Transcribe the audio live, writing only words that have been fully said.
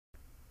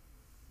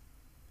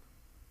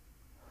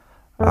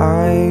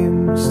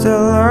I'm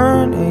still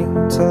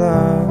learning to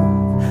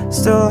love,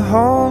 still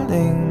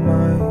holding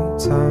my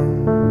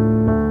tongue,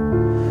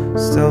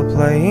 still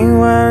playing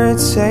where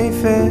it's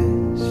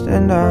safest,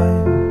 and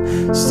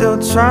I'm still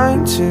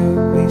trying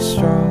to be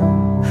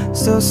strong,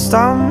 still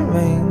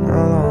stumbling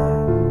along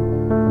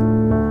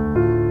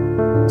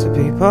to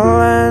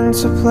people and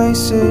to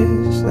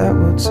places that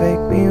will take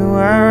me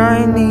where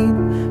I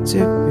need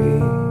to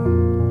be.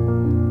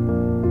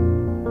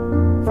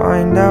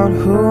 Find out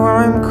who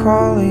I'm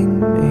calling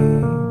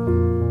me.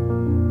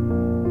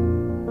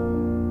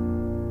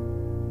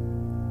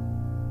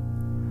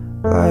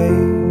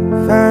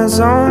 Life has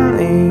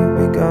only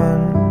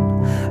begun,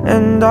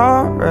 and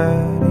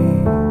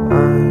already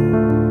I'm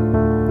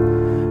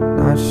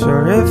not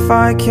sure if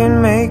I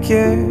can make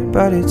it,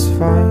 but it's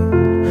fine.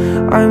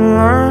 I'm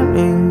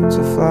learning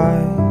to fly,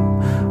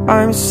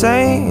 I'm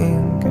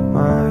saying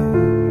goodbye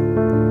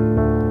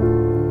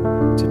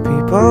to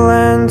people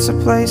and to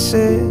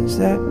places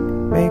that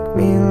make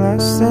me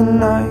less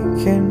than I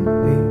can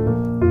be.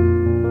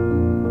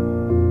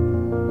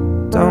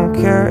 Don't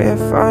care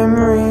if I'm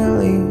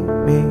really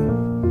me.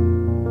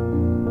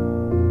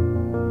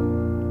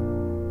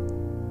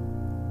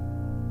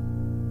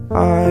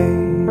 I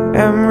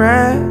am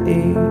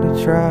ready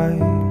to try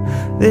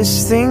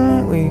this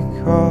thing we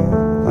call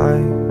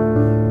life,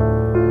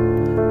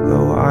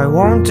 though I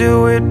won't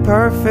do it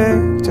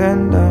perfect,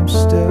 and I'm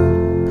still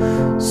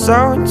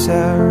so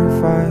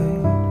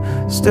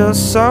terrified, still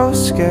so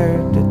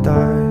scared to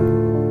die.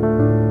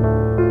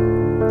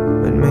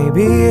 But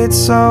maybe it's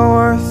so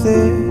worth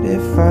it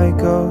if I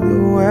go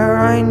to where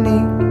I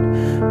need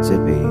to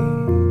be.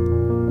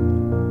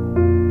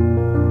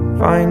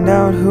 Find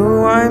out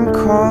who I'm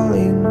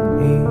calling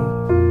me.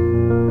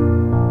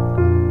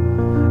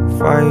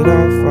 Fight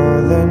off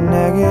all the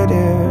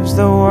negatives,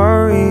 the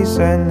worries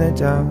and the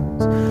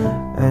doubts,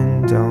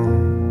 and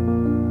don't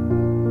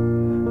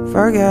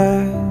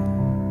forget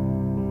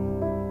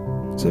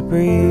to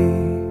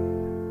breathe.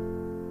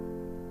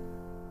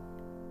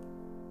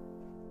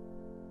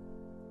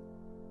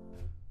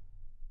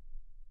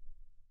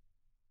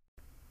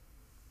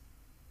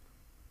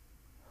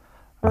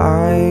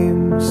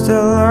 I'm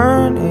still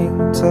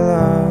learning to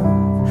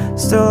love,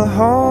 still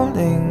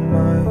holding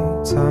my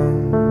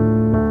tongue,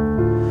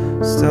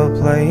 still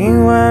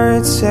playing where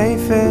it's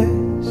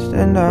safest,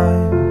 and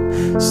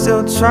I'm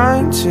still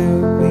trying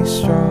to be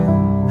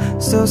strong,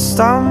 still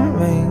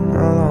stumbling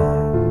along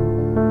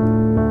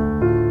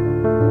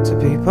to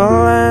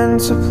people and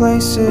to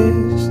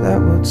places that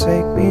will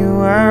take me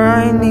where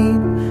I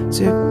need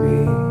to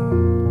be.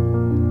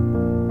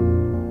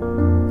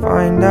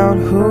 Find out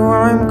who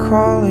I'm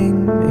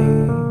calling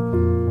me.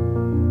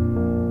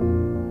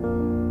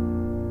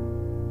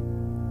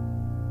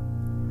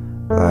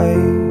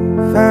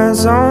 Life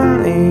has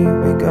only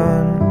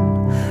begun,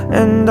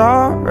 and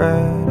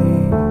already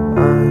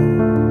I'm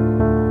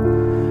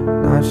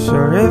not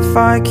sure if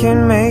I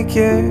can make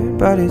it,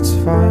 but it's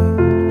fine.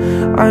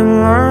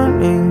 I'm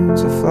learning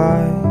to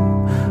fly,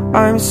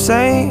 I'm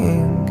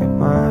saying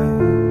goodbye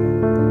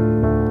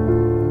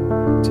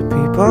to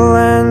people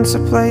and to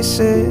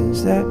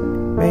places that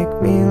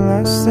make me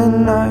less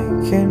than I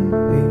can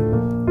be.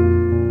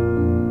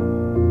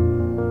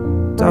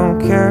 Don't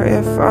care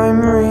if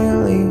I'm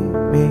really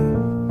me.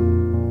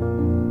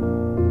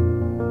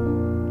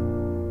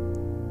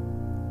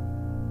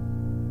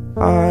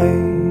 I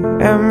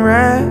am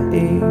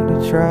ready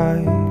to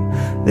try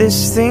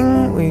this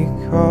thing we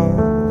call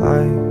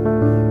life,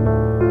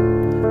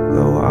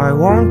 though I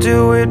won't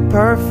do it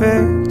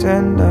perfect,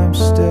 and I'm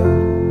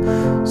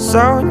still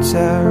so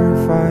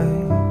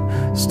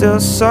terrified, still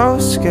so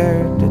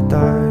scared to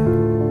die.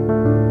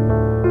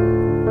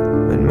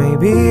 But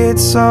maybe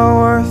it's so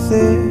worth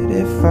it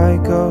if I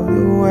go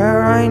to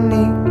where I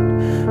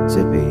need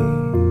to be.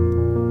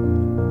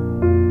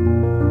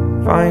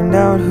 Find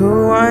out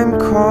who I'm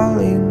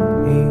calling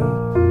me.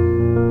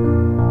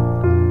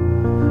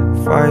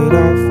 Fight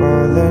off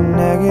all the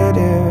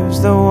negatives,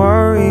 the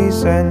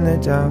worries and the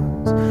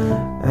doubts,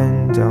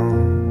 and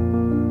don't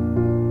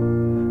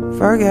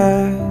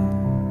forget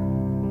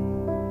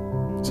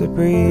to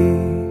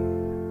breathe.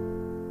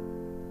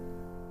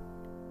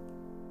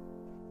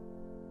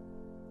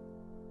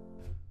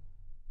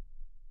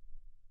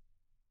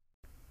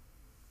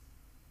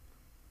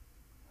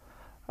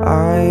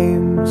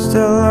 I'm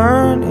still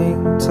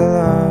learning to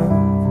love,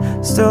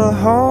 still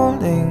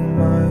holding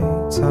my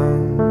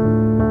tongue,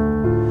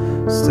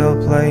 still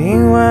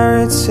playing where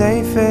it's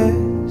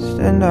safest,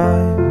 and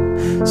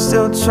I'm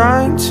still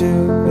trying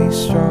to be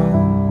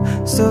strong,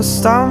 still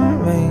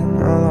stumbling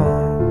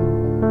along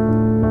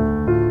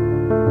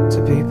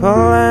to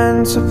people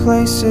and to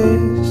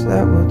places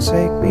that will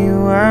take me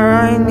where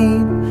I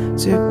need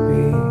to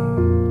be.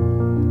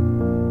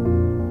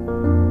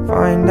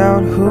 Find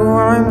out who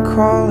I'm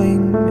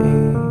calling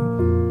me.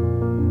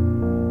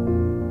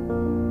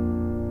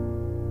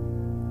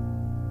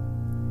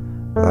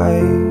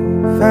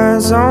 Life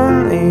has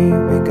only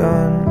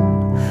begun,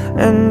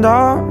 and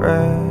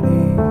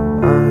already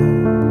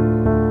I'm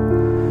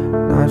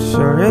not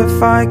sure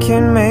if I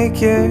can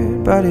make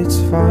it, but it's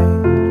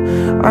fine.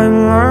 I'm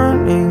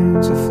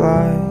learning to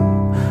fly.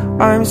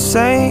 I'm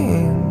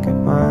saying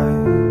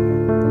goodbye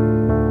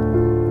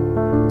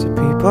to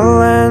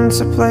people and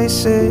to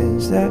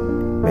places that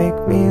make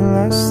me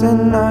less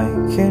than I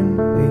can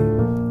be.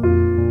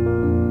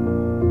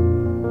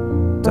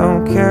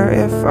 Don't care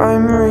if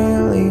I'm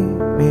really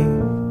me.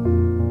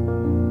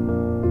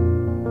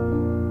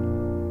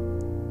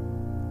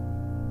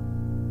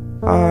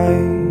 I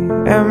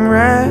am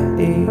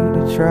ready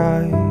to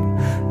try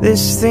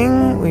this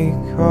thing we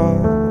call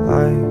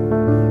life.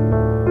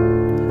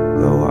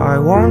 Though I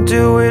won't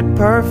do it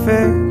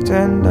perfect,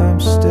 and I'm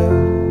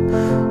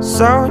still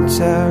so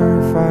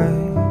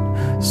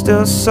terrified,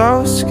 still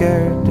so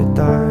scared to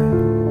die.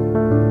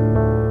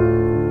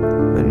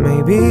 But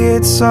maybe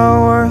it's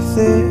all worth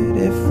it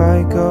if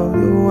I go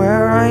to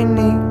where I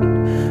need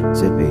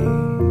to be.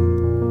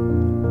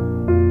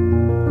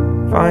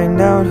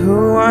 Find out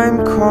who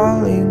I'm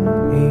calling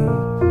me.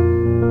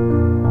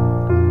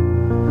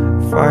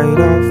 Fight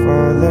off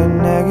all the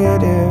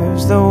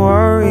negatives, the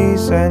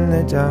worries and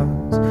the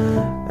doubts.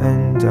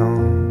 And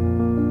don't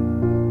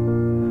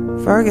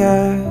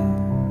forget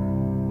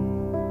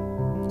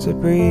to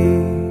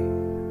breathe.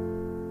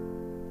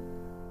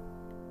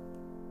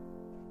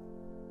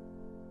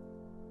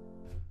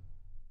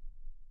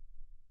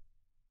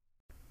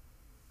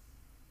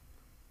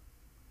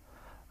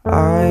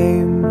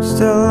 I'm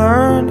still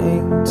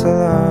learning to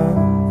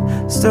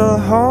love, still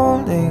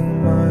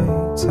holding my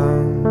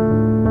tongue,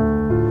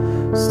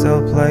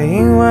 still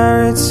playing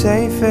where it's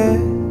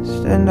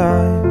safest, and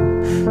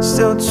I'm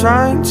still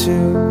trying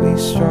to be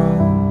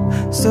strong,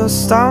 still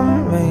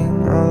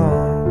stumbling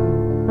along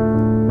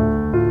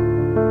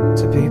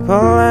to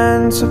people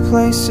and to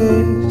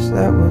places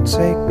that will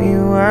take me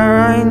where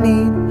I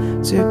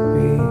need to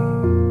be.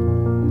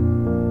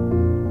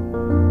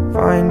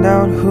 Find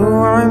out who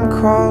I'm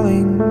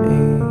calling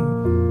me.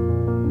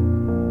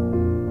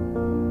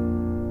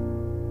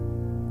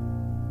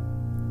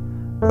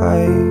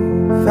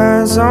 Life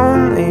has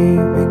only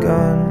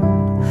begun,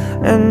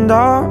 and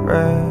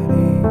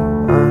already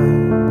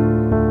I'm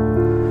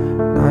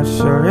not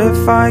sure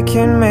if I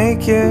can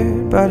make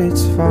it, but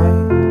it's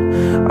fine.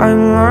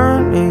 I'm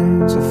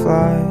learning to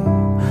fly.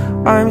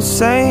 I'm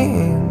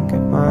saying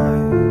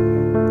goodbye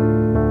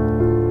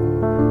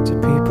to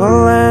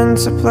people and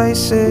to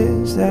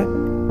places that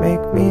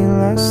make me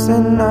less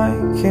than I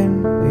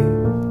can be.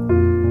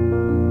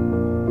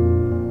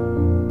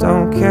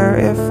 Don't care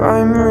if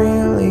I'm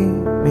really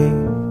me.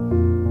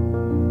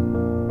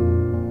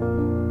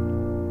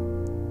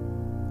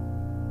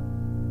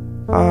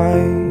 I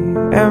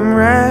am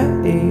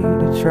ready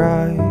to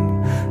try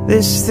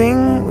this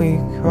thing we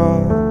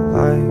call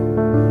life.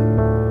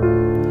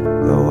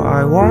 Though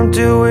I won't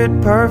do it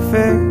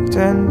perfect,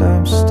 and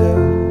I'm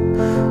still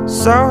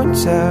so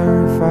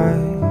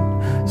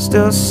terrified,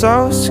 still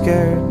so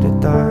scared to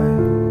die.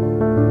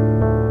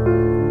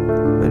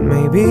 But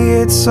maybe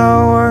it's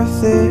all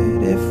worth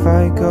it if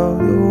I go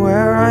to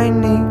where I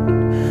need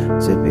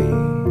to be.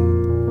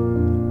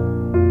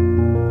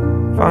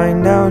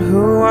 Find out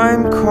who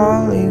I'm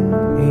calling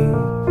me.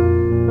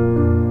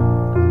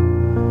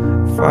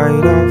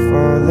 Fight off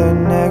all the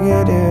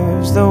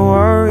negatives, the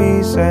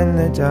worries and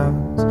the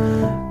doubts.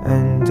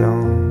 And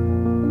don't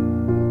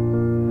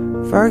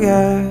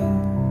forget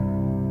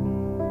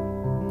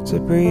to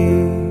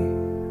breathe.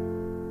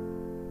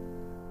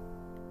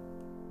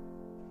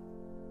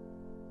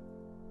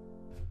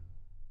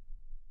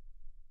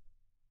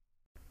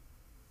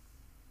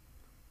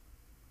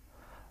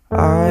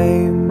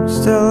 I'm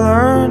still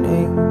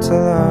learning to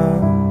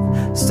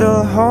love,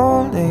 still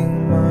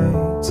holding my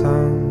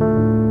tongue,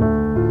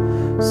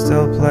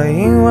 still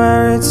playing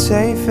where it's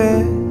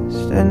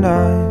safest, and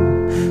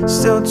I'm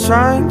still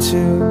trying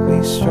to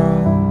be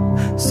strong,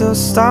 still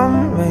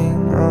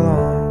stumbling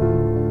along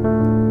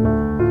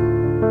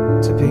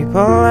to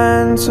people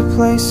and to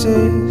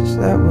places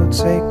that will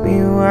take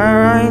me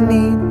where I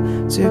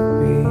need to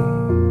be.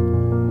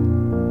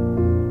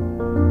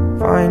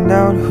 Find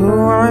out who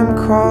I'm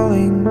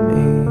calling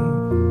me.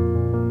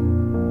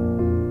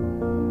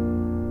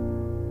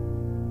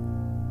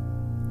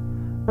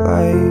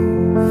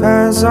 Life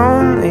has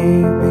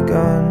only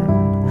begun,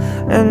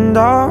 and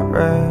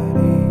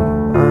already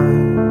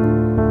I'm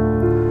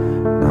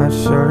not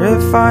sure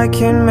if I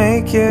can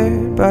make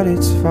it, but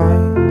it's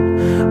fine.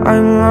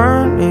 I'm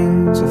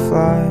learning to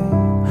fly.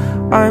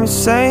 I'm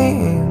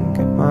saying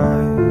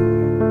goodbye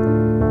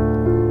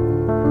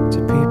to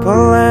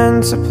people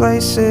and to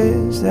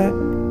places that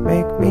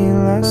make me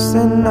less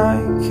than I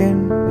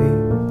can be.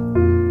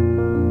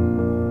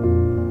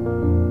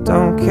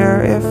 Don't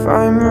care if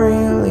I'm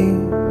really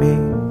me.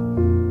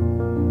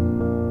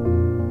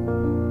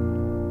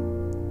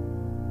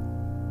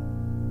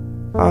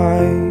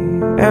 I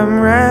am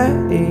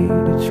ready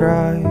to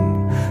try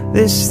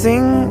this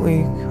thing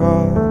we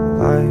call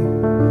life.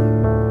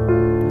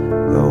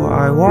 Though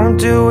I won't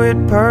do it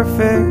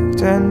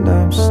perfect, and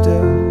I'm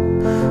still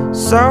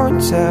so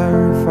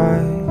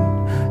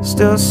terrified,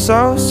 still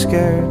so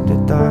scared to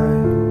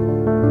die.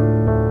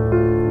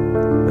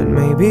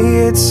 maybe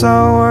it's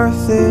all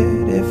worth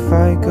it if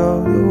I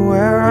go to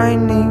where I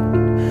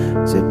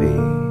need to be.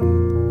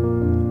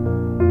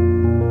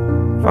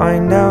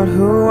 Find out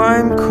who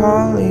I'm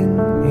calling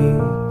me.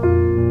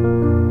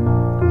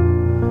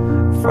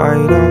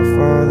 Fight off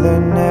all the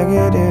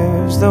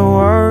negatives, the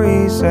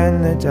worries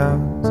and the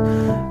doubts,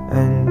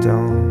 and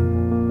don't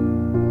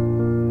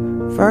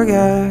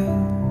forget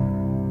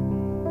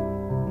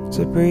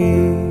to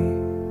breathe.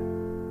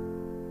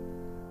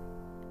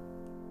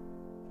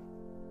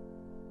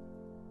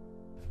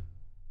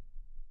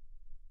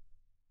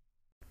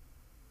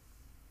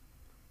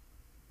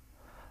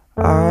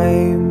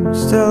 I'm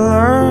still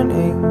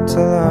learning to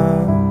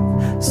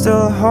love,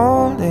 still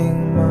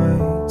holding my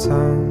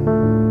tongue,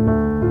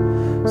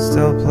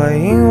 still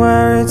playing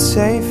where it's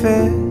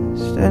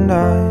safest, and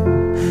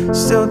I'm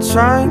still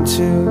trying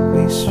to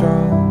be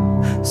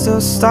strong,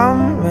 still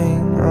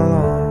stumbling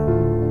along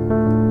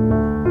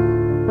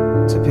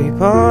to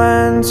people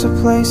and to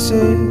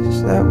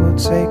places that will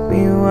take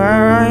me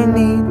where I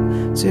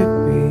need to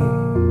be.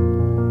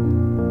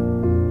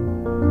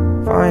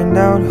 Find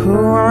out who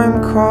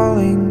I'm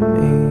calling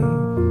me.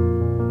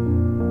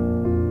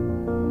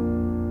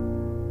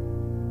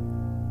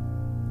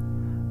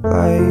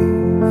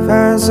 Life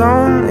has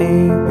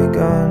only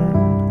begun,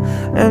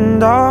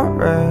 and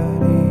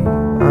already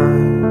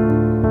I'm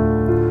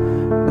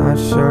not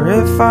sure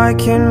if I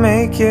can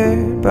make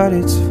it, but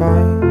it's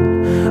fine.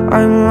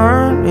 I'm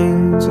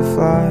learning to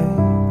fly,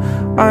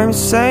 I'm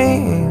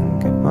saying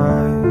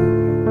goodbye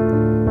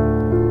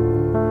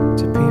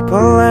to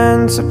people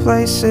and to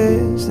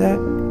places that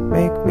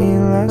make me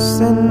less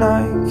than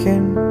I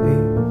can be.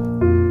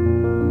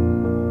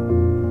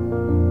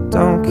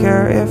 Don't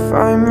care if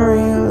I'm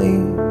really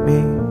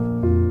me.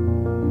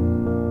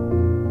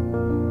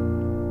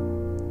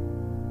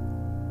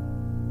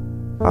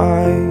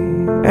 I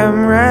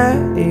am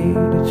ready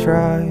to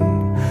try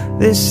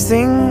this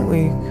thing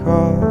we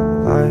call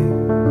life,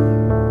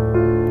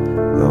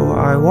 though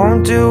I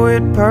won't do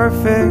it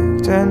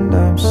perfect, and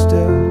I'm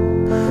still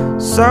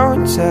so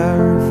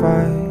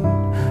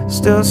terrified,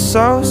 still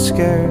so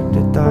scared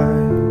to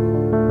die.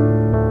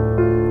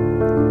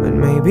 But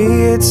maybe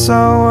it's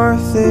all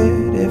worth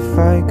it if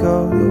I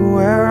go to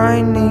where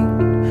I need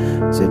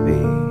to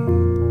be.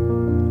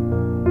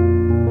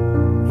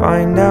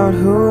 Find out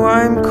who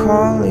I'm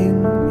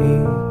calling me.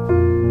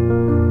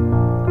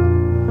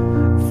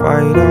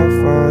 Fight off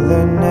all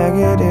the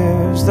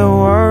negatives, the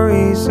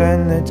worries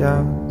and the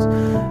doubts,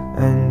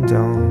 and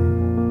don't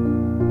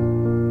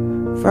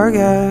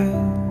forget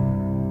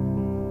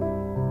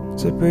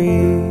to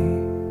breathe.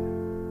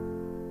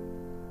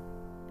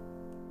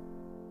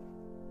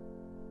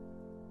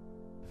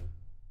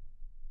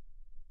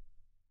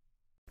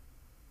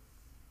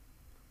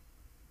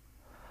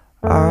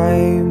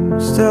 I'm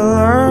still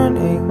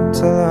learning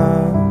to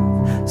love,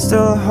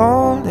 still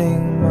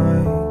holding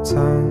my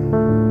tongue,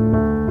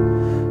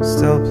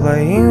 still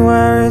playing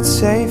where it's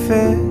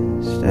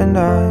safest, and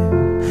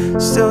I'm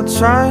still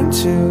trying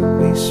to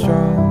be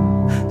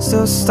strong,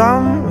 still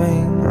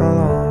stumbling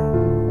along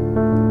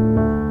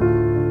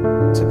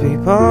to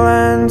people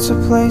and to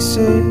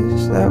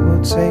places that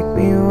will take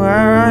me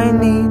where I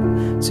need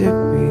to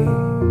be.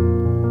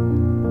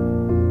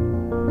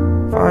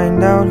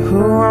 Find out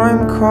who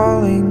I'm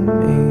calling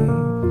me.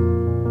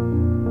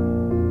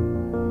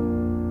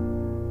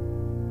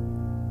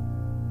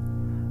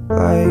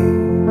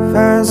 Life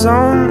has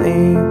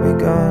only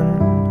begun,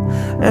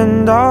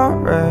 and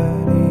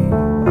already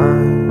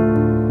I'm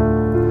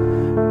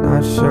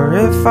not sure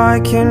if I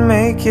can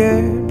make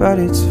it, but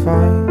it's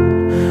fine.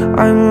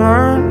 I'm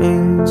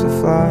learning to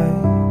fly,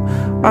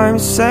 I'm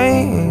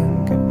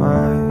saying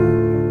goodbye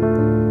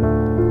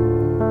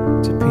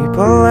to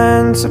people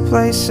and to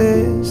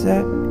places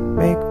that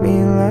make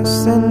me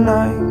less than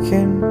I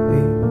can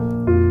be.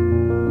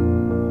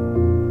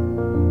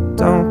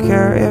 Don't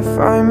care if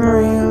I'm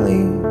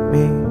really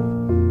me.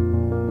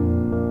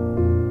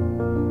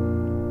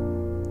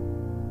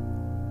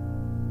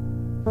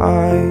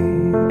 I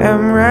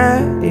am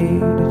ready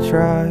to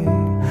try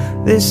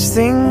this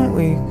thing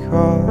we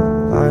call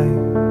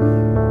life,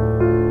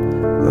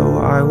 though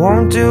I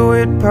won't do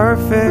it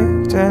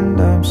perfect, and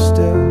I'm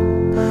still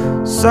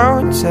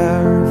so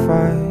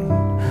terrified,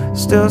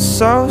 still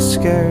so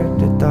scared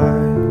to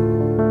die.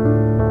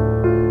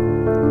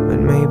 But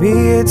maybe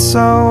it's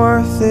all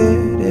worth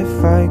it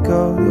if I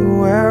go to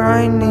where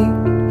I need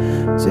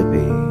to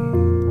be.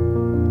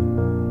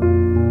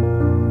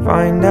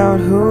 Find out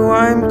who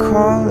I'm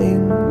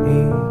calling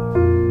me.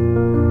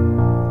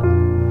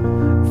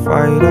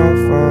 Fight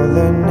off all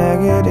the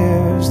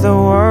negatives, the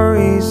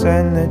worries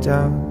and the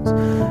doubts,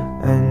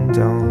 and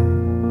don't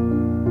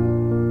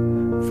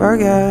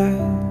forget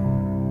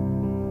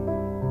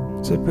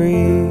to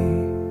breathe.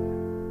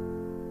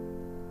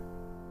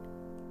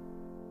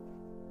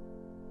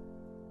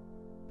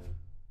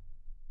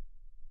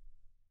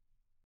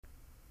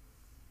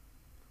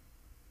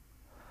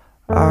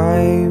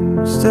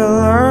 I'm still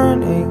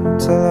learning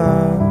to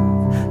love,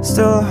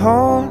 still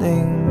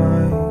holding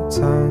my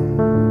tongue,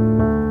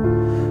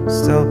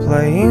 still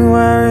playing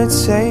where it's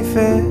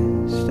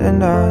safest,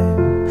 and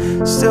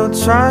I'm still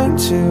trying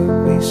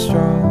to be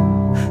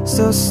strong,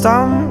 still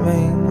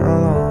stumbling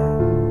along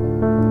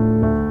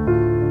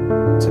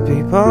to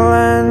people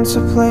and to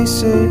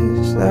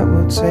places that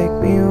will take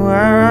me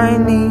where I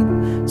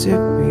need to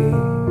be.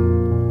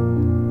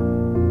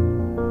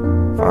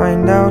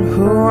 Find out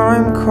who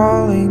I'm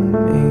calling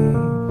me.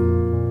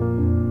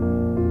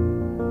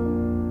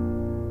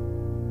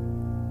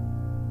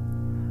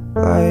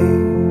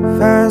 Life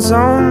has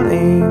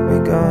only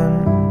begun,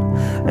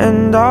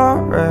 and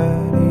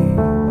already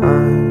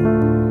I'm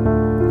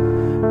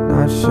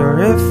not sure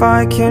if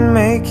I can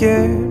make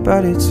it,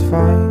 but it's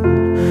fine.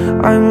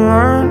 I'm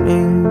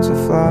learning to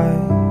fly,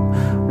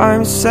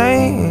 I'm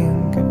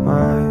saying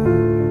goodbye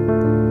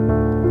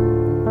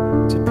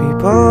to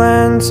people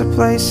and to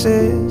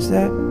places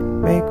that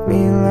make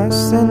me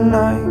less than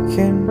I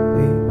can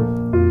be.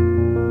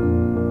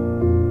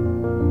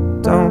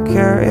 Don't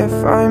care if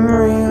I'm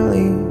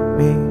really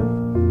me.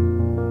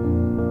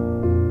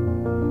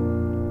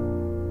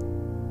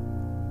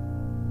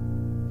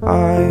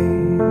 I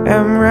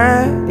am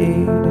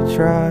ready to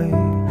try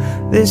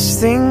this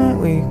thing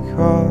we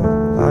call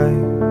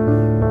life,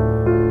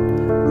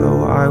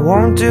 though I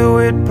won't do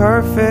it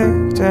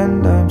perfect,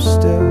 and I'm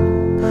still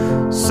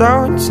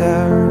so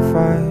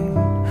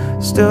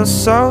terrified, still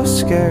so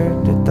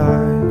scared to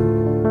die.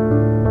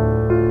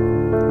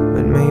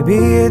 But maybe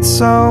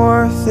it's all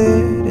worth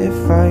it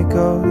if I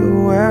go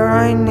to where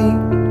I need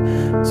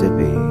to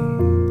be.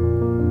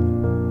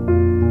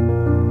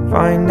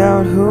 Find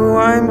out who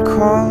I'm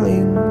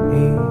calling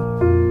me.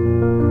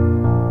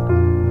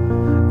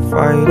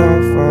 Fight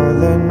off all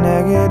the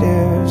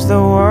negatives, the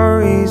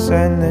worries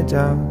and the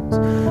doubts,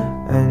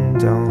 and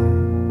don't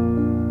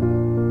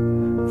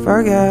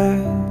forget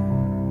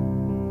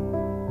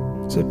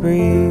to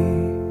breathe.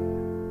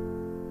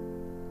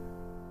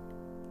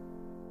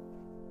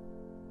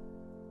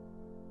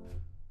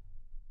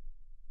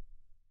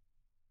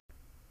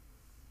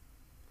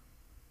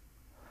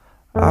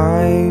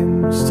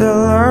 I'm still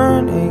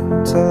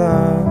learning to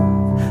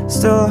love,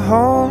 still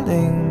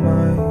holding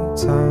my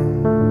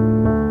tongue,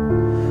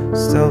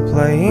 still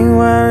playing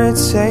where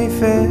it's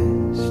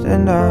safest,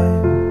 and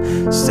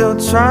I'm still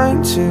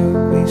trying to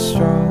be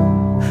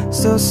strong,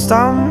 still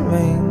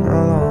stumbling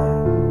along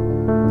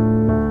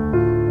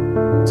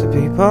to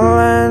people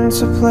and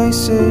to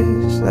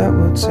places that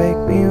will take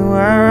me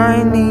where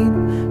I need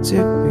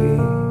to be.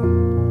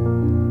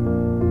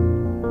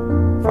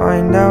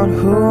 Find out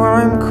who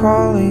I'm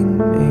calling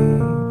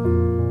me.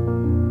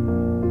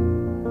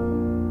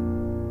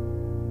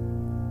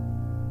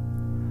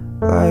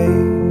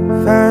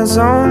 Life has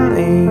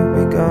only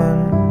begun,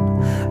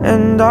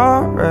 and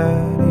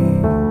already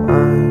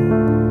I'm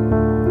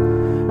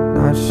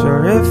not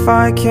sure if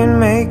I can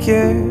make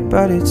it,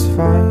 but it's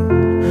fine.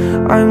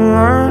 I'm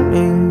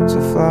learning to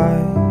fly,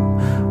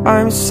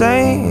 I'm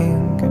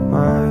saying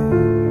goodbye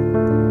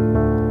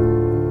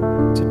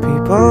to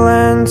people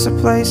and to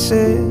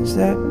places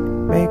that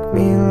make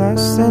me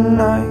less than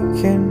I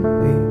can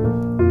be.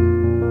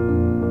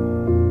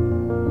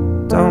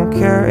 Don't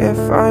care if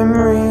I'm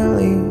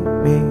really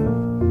me.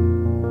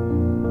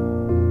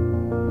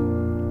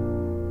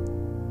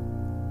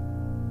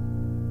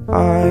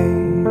 I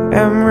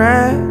am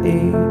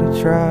ready to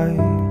try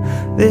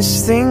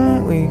this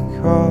thing we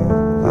call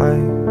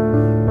life,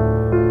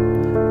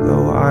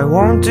 though I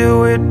won't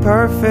do it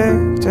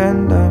perfect,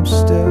 and I'm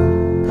still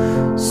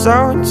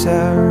so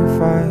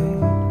terrified,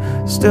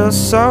 still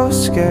so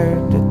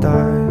scared to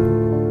die.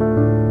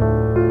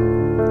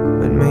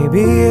 But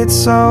maybe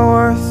it's all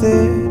worth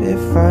it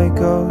if I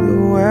go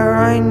to where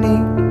I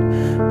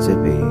need to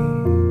be.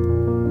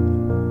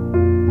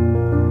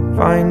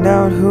 Find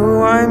out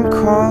who I'm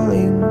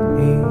calling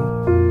me.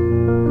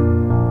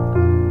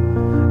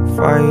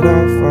 Fight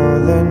off all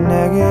the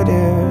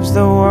negatives,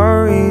 the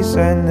worries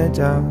and the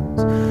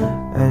doubts,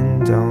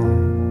 and don't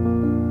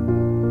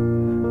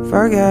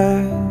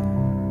forget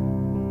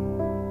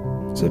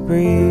to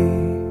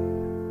breathe.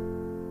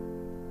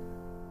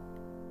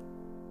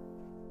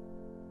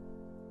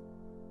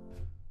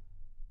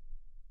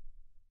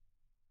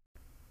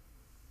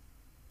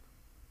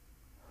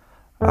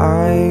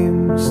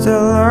 I'm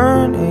still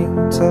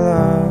learning to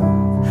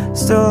love,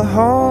 still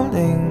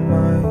holding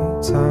my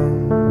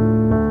tongue,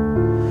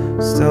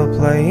 still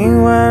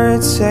playing where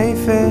it's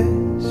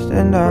safest,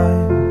 and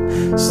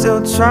I'm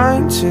still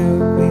trying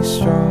to be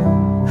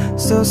strong,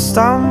 still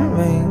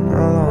stumbling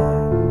along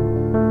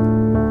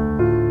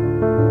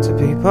to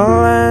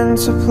people and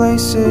to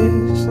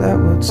places that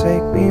will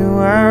take me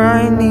where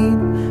I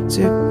need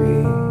to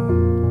be.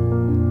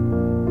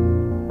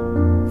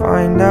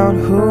 Find out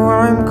who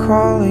I'm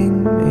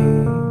calling me.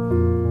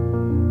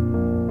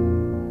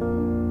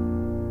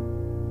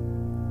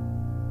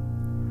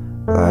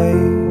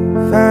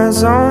 Life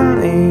has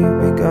only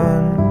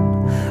begun,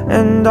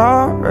 and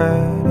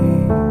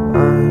already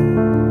I'm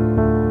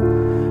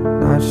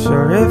not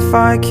sure if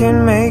I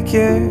can make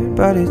it,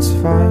 but it's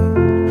fine.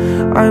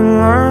 I'm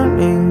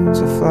learning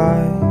to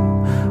fly,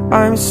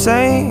 I'm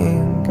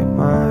saying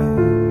goodbye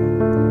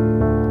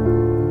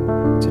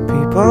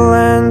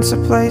into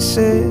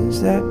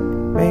places that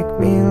make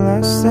me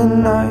less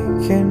than I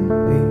can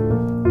be.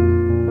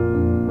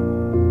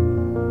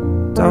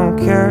 Don't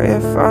care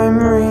if I'm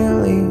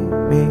really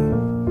me.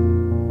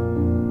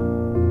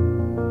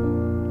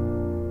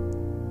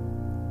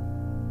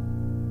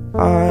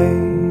 I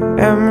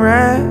am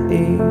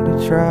ready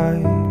to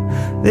try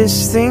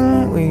this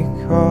thing we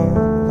call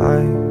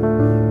life.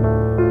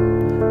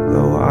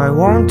 Though I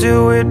won't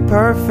do it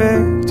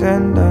perfect,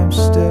 and I'm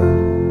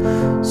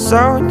still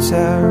so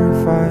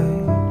terrified,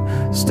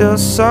 still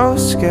so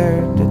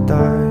scared to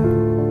die.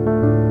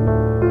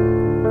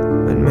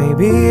 But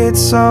maybe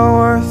it's all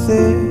worth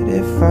it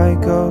if I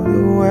go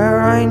to where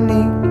I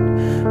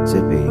need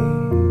to be.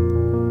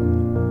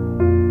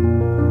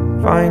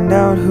 Find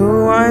out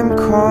who I'm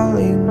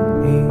calling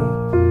me.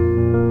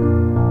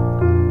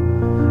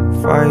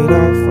 Fight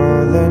off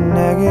all the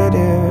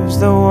negatives,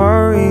 the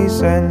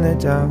worries and the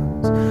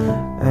doubts.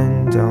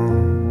 And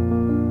don't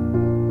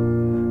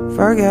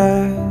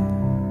forget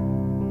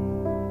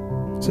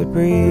to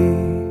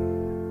breathe.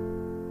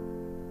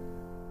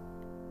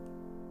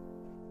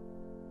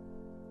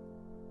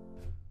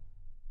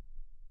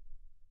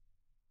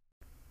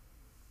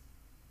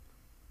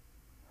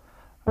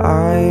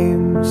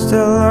 I'm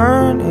still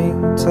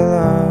learning to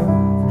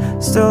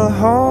love, still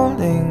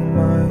holding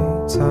my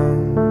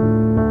tongue,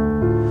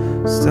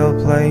 still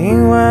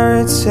playing where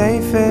it's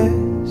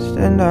safest,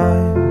 and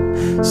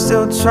I'm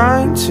still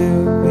trying to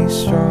be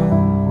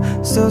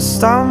strong, still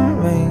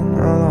stumbling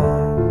along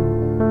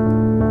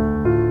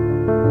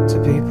to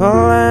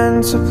people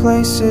and to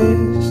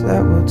places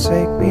that will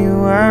take me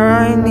where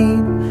I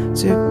need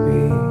to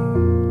be.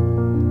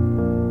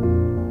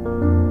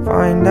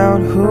 Find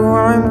out who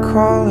I'm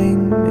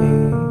calling me.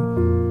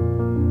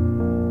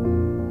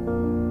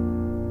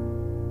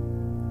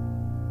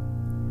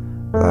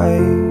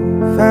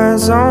 Life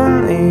has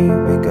only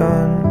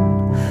begun,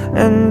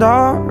 and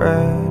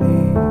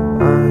already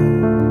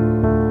I'm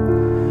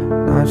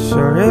not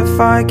sure if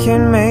I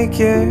can make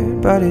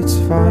it, but it's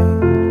fine.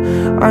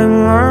 I'm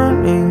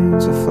learning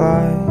to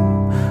fly,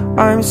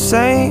 I'm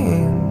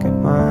saying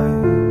goodbye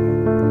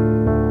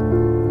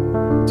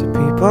to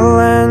people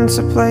and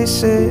to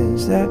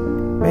places that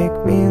make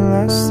me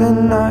less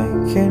than I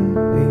can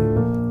be.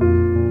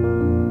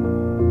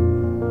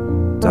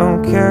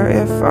 Don't care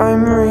if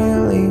I'm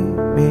really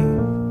me.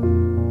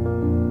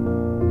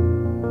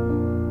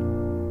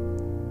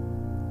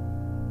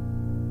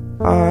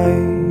 I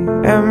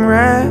am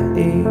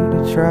ready to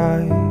try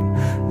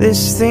this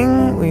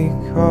thing we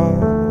call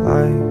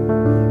life.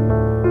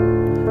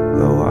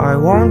 Though I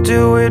won't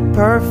do it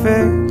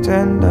perfect,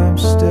 and I'm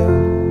still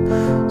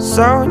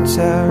so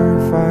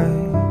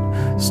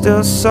terrified,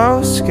 still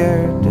so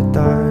scared to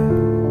die.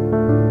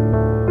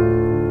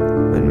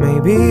 But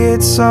maybe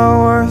it's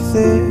all worth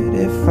it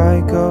if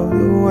I go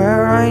to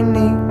where I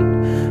need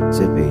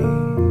to be.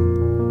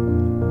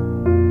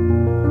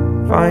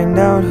 Find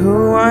out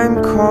who I'm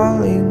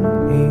calling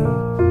me.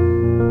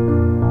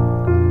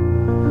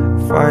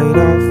 Fight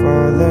off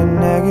all the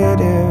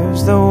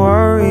negatives, the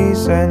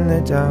worries and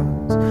the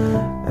doubts.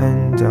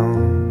 And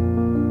don't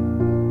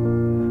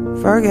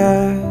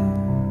forget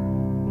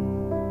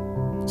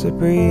to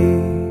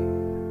breathe.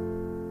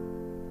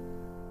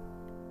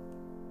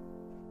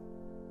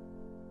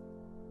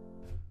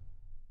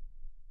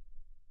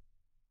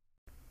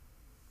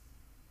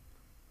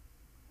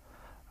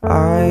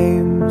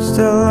 I'm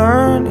still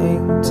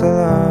learning to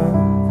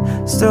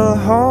love, still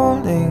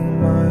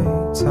holding my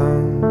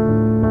tongue,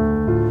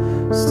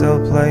 still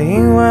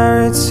playing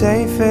where it's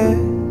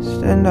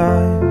safest, and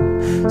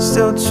I'm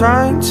still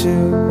trying to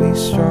be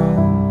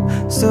strong,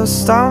 still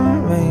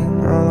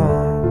stumbling along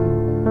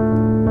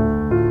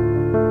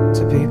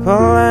to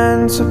people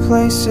and to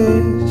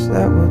places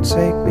that will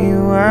take me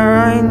where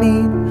I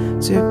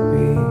need to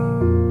be.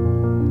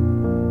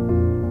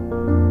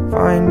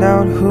 Find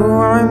out who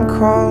I'm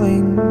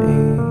calling me.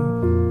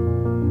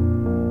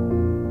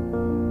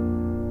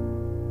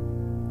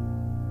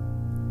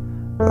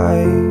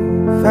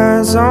 Life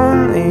has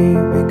only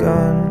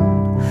begun,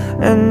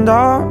 and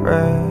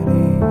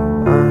already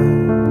I'm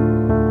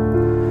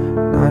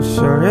not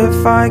sure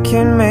if I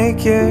can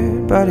make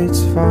it, but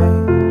it's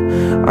fine.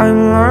 I'm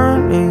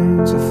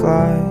learning to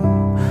fly,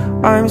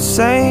 I'm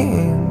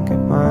saying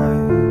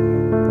goodbye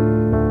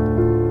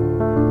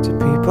to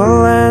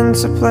people and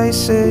to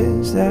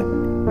places that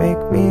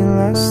make me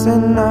less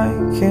than I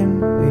can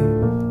be.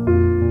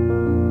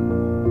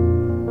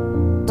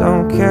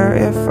 Don't care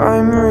if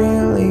I'm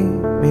really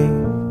me.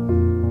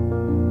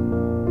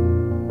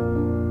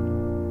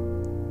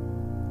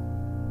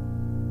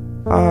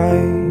 I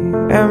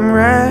am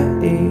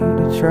ready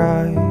to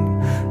try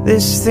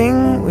this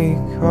thing we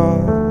call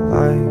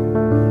life.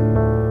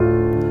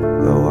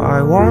 Though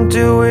I won't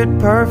do it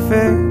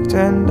perfect,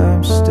 and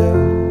I'm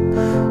still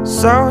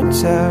so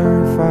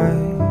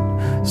terrified,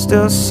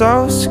 still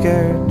so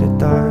scared to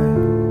die.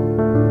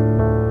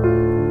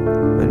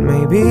 But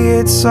maybe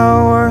it's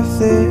all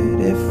worth it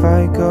if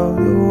I go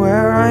to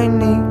where I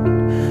need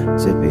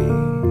to be.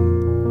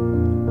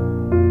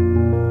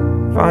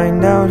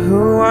 Find out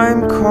who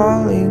I'm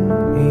calling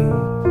me.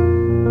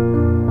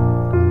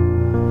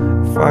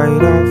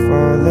 Fight off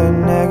all the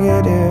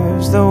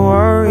negatives, the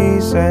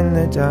worries and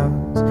the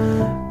doubts,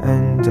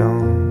 and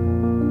don't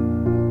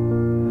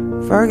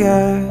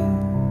forget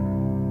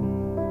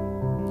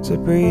to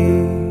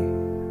breathe.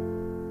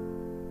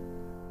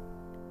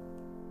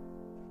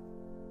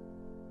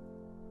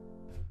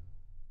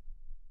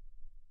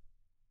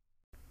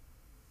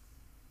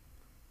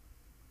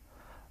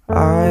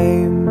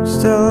 I'm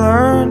still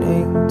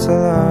learning to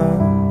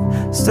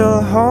love,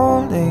 still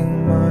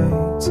holding my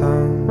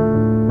tongue,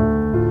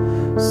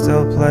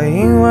 still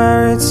playing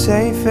where it's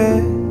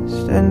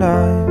safest, and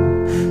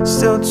I'm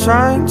still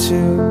trying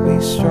to be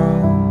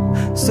strong,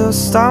 still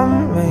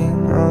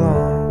stumbling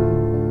along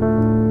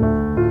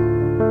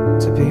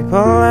to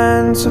people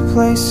and to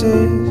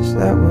places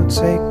that will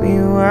take me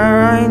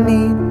where I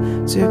need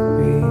to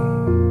be.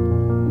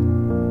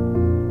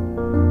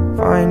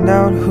 Find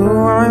out who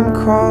I'm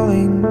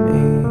calling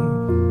me.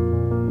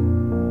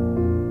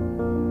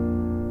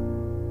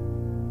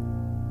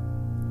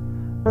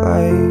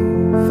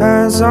 Life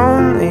has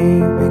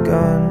only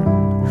begun,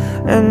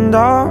 and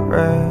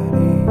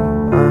already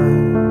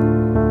I'm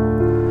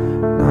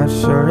not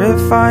sure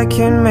if I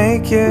can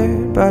make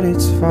it, but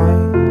it's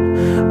fine.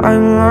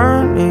 I'm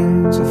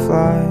learning to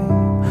fly,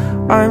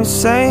 I'm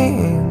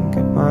saying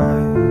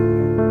goodbye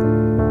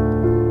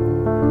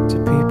to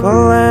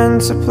people and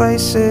to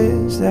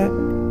places that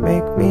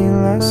make me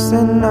less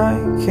than I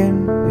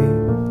can be.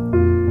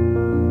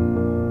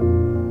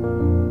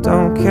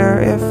 Don't care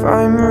if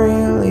I'm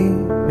really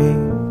me.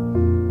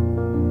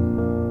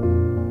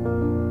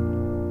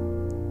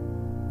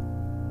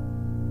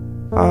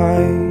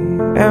 I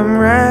am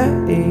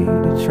ready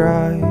to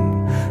try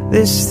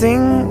this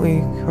thing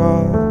we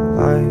call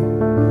life,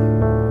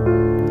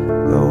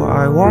 though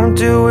I won't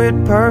do it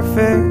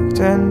perfect,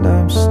 and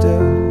I'm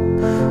still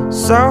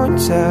so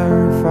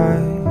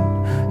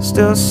terrified,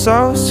 still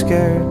so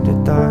scared to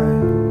die.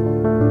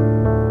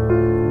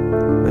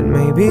 But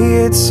maybe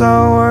it's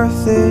all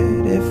worth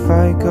it if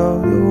I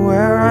go to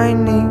where I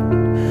need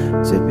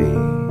to be.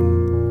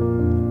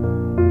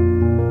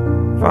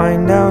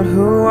 Find out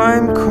who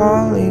I'm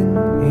calling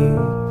me.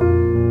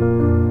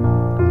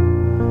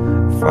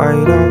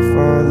 Fight off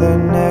all the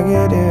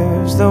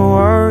negatives, the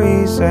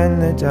worries and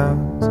the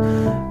doubts,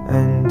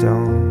 and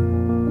don't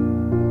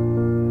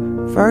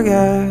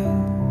forget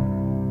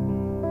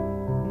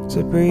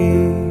to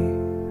breathe.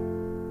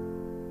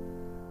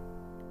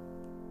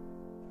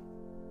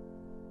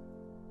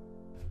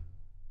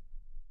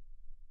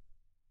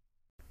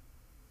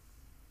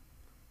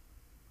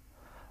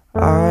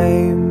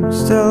 I'm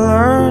still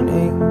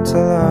learning to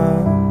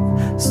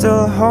love,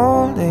 still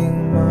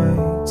holding my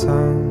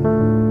tongue,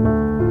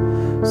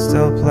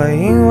 still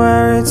playing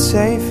where it's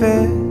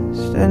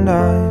safest, and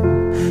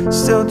I'm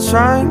still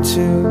trying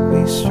to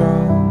be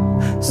strong,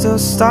 still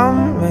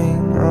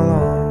stumbling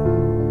along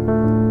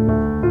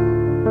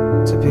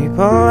to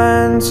people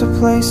and to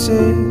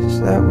places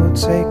that will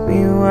take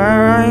me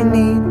where I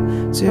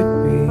need to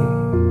be.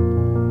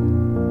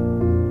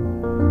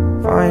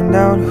 Find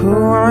out who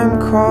I'm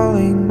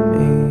calling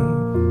me.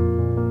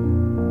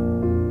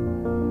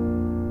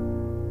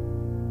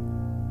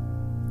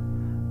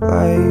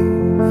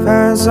 Life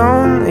has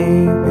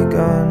only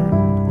begun,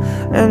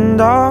 and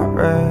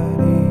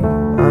already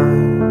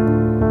I'm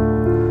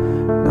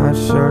not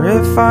sure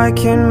if I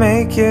can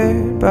make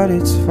it, but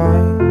it's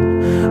fine.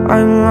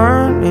 I'm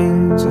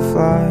learning to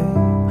fly,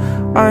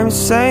 I'm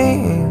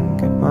saying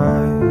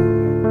goodbye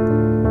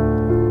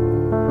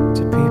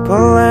to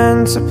people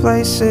and to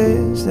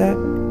places that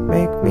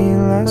make me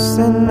less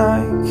than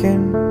I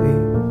can be.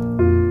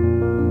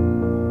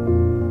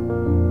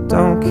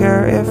 Don't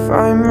care if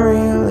I'm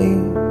really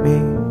me.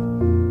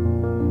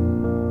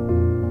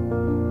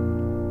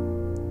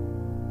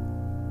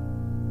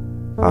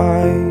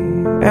 I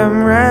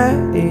am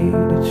ready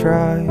to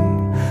try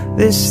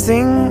this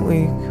thing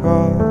we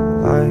call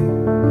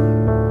life,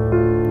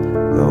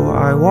 though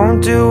I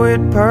won't do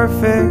it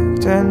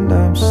perfect, and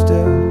I'm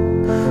still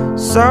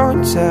so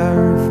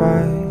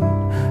terrified,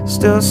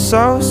 still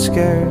so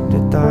scared to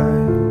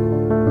die.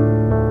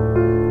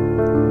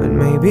 But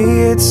maybe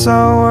it's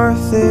all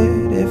worth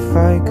it if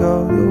I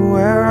go to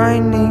where I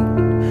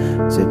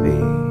need to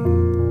be.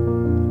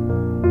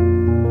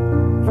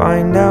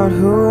 Find out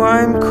who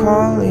I'm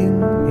calling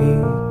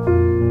me.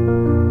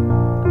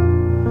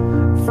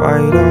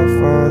 Fight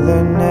off all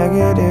the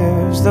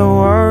negatives, the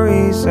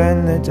worries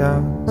and the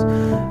doubts,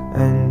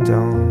 and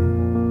don't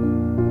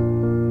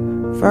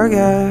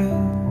forget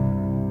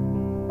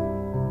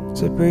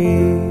to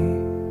breathe.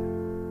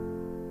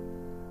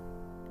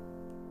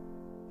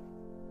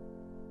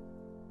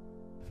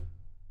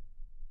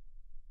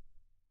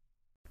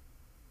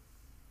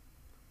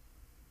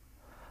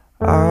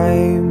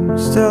 I'm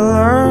still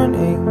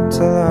learning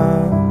to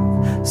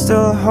love,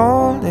 still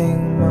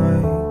holding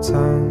my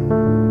tongue,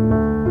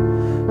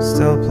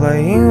 still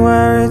playing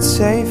where it's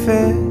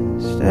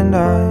safest, and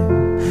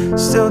I'm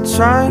still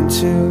trying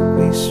to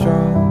be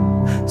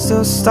strong,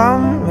 still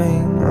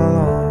stumbling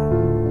along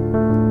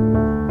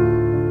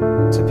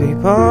to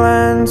people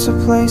and to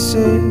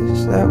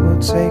places that will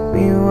take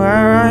me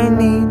where I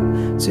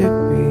need to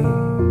be.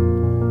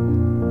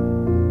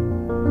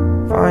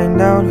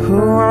 Find out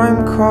who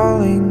I'm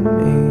calling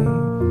me.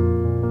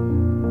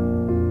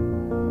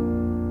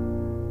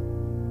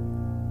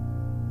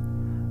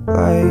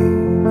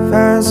 Life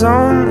has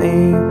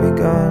only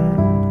begun,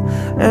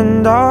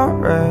 and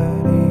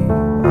already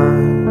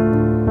I'm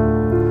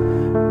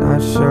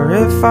not sure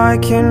if I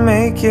can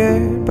make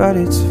it, but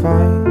it's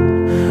fine.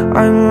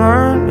 I'm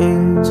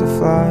learning to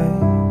fly,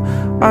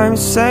 I'm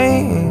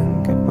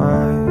saying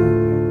goodbye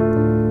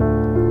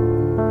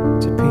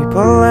to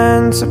people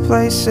and to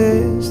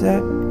places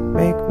that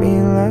make me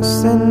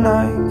less than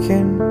I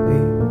can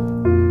be.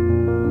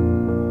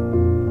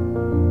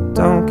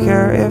 Don't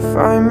care if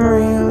I'm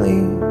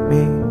really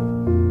me.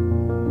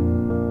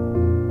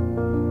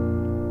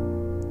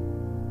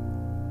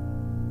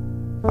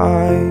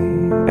 I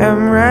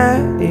am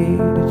ready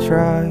to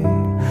try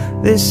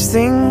this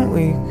thing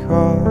we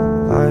call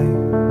life.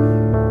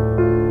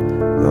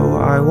 Though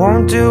I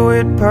won't do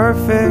it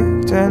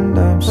perfect, and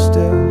I'm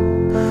still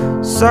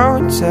so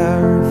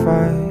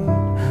terrified,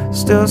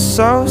 still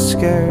so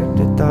scared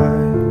to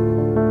die.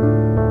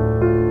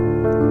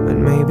 But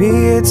maybe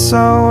it's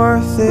all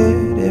worth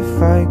it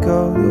if I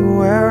go to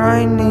where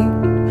I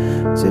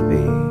need to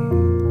be.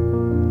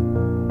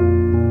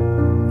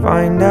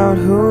 Find out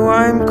who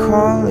I'm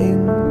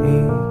calling me.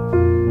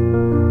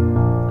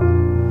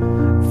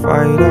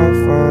 Fight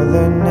off all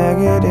the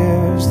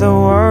negatives, the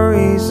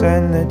worries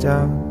and the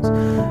doubts,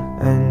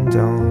 and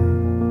don't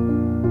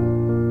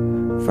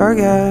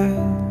forget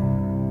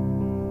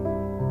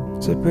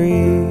to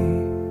breathe.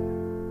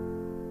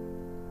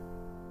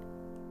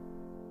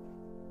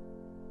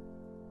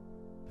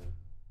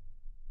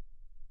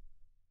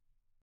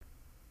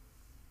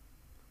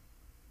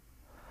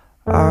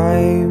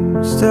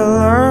 I'm still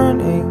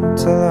learning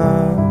to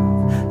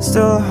love,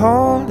 still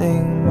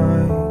holding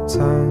my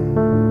tongue,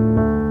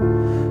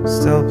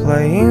 still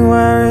playing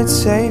where it's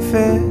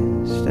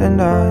safest,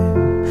 and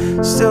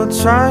I'm still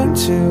trying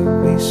to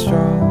be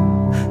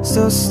strong,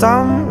 still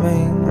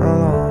stumbling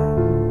along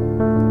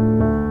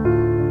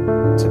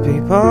to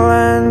people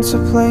and to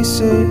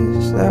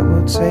places that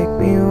will take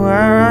me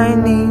where I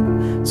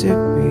need to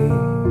be.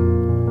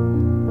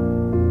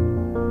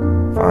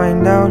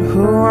 Find out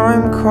who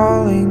I'm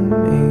calling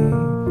me.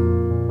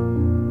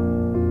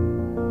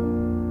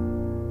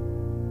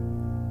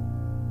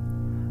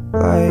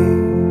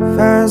 Life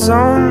has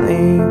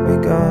only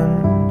begun,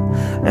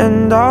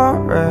 and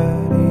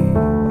already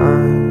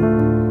I'm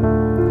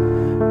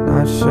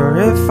not sure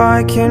if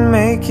I can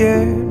make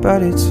it,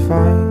 but it's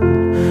fine.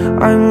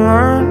 I'm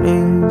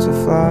learning to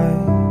fly,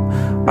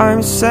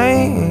 I'm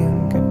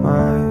saying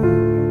goodbye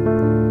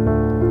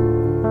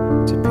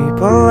to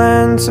people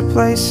and to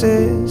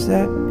places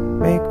that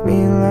make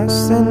me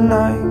less than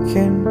I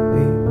can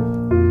be.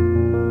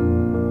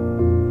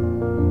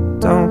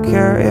 Don't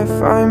care if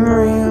I'm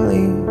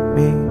really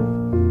me.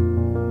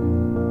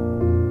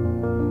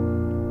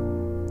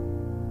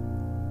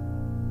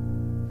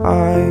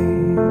 I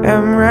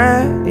am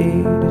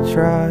ready to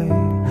try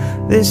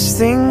this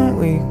thing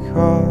we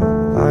call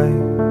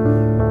life.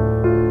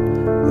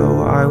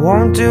 Though I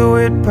won't do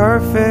it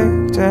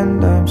perfect,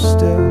 and I'm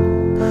still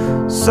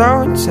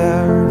so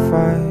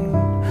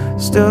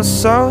terrified, still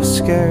so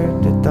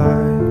scared to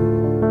die.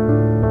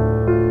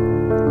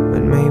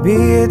 But maybe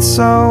it's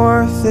all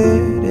worth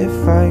it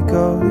if I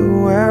go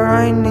to where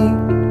I need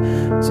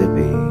to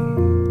be.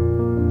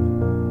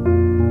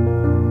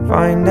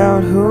 Find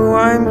out who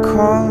I'm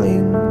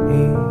calling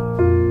me.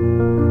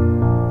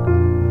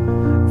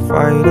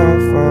 Fight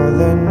off all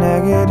the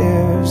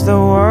negatives, the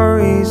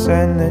worries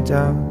and the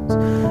doubts,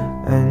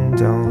 and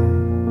don't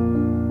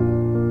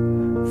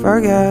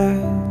forget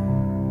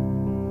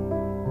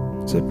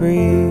to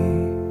breathe.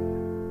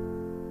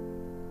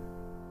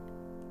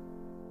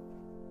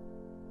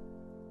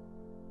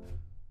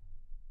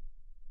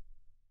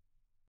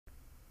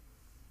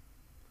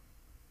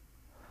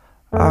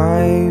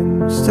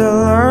 I'm still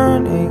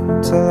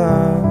learning to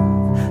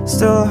love,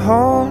 still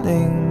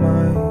holding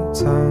my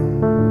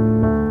tongue,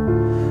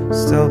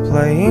 still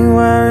playing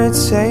where it's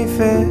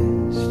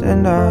safest,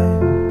 and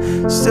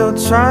I'm still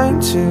trying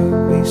to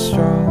be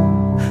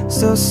strong,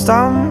 still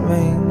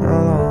stumbling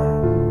along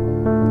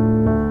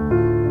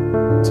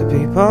to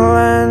people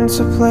and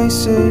to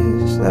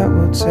places that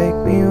will take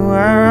me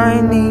where I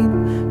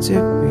need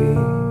to be.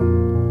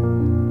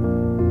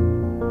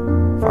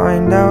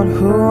 Find out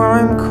who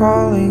I'm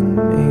calling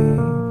me.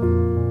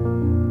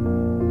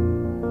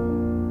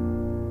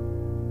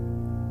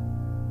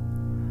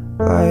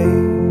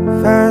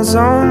 Life has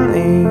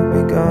only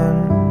begun,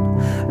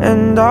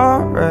 and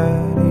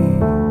already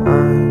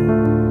I'm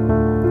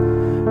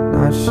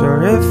not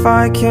sure if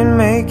I can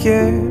make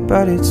it,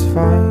 but it's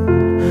fine.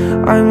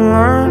 I'm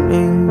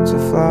learning to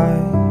fly,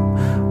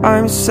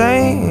 I'm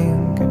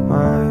saying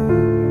goodbye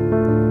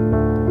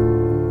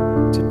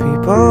to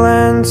people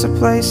and to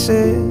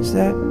places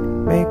that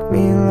make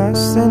me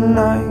less than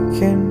I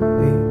can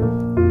be.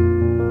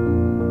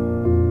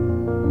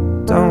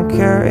 Don't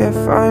care if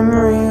I'm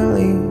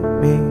really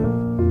me.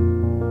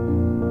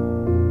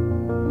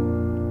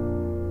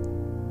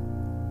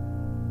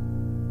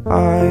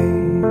 I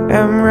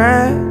am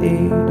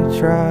ready to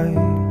try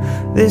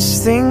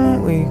this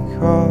thing we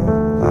call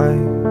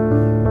life.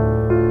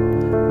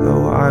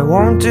 Though I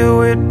won't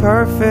do it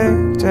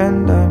perfect,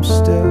 and I'm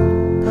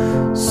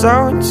still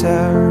so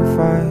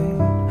terrified,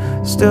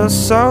 still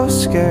so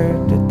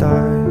scared to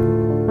die.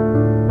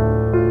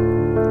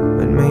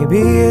 But maybe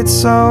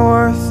it's all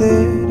worth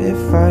it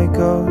if I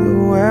go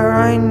to where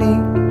I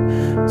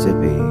need to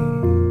be.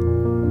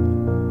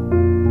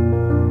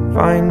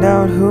 Find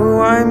out who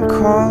I'm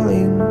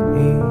calling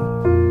me.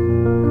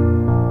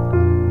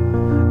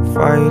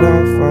 Fight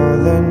off all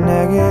the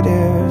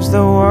negatives,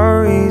 the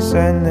worries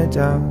and the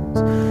doubts.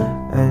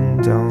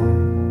 And don't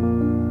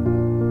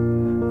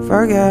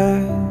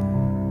forget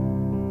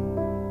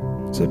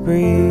to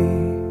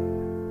breathe.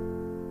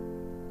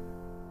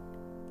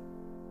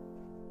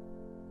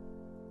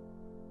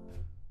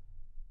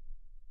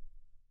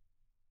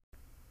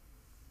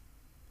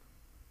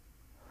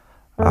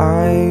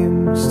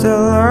 I'm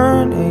still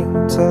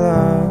learning to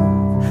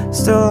love,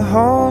 still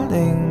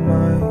holding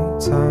my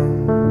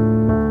tongue,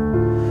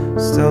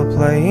 still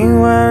playing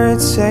where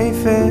it's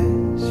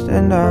safest,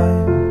 and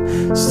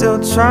I'm still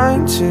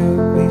trying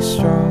to be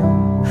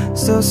strong,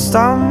 still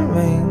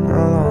stumbling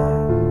along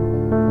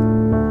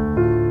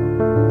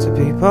to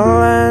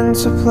people and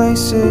to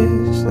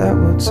places that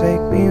will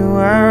take me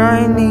where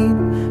I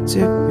need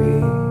to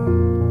be.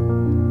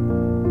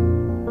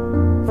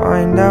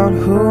 Find out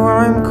who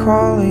I'm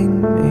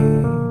calling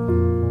me.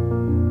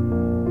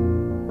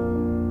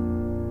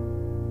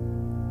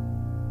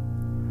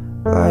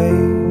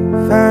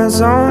 Life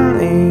has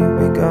only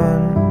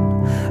begun,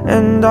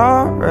 and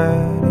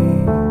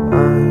already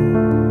I'm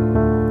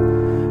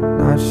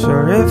not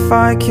sure if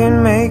I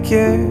can make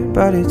it,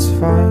 but it's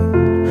fine.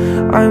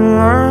 I'm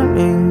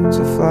learning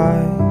to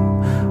fly,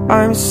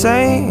 I'm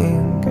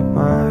saying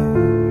goodbye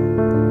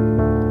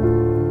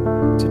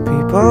to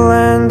people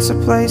and to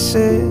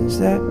places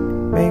that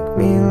make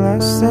me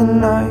less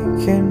than I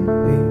can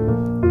be.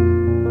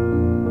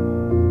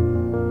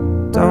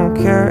 Don't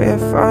care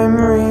if I'm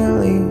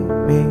really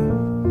me.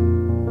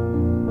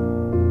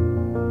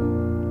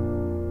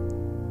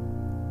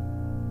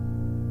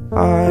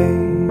 I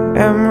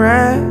am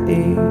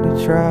ready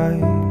to try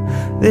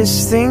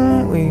this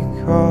thing we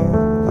call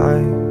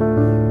life.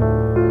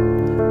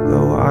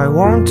 Though I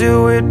won't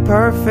do it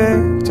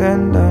perfect,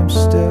 and I'm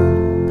still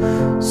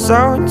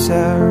so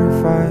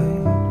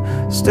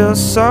terrified, still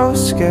so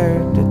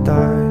scared to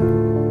die.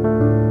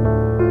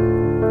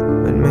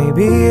 But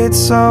maybe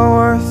it's all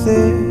worth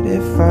it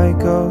if I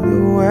go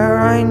to where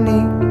I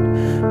need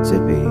to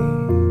be.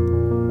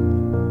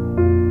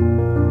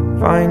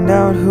 Find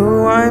out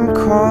who I'm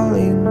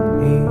calling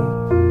me.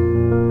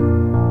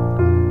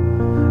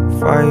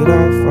 Fight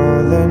off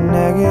all the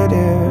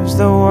negatives,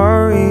 the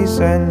worries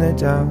and the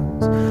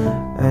doubts.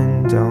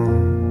 And don't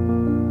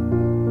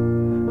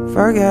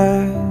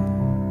forget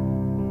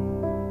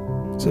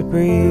to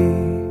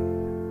breathe.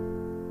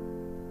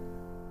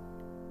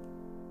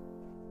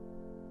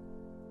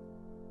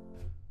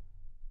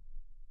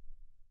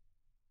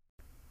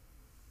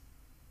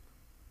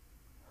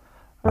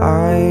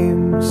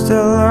 I'm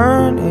still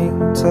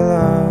learning to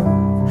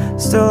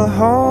love, still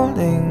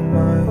holding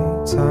my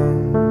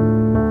tongue,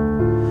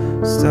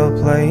 still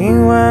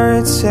playing where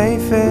it's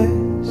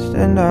safest,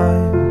 and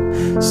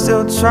I'm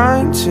still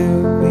trying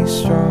to be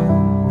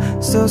strong,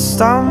 still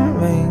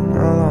stumbling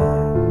along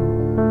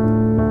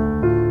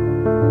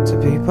to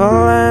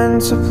people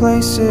and to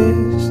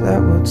places that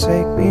will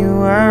take me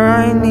where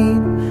I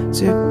need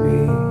to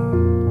be.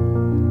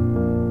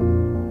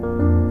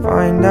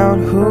 Find out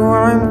who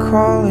I'm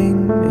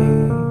calling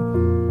me.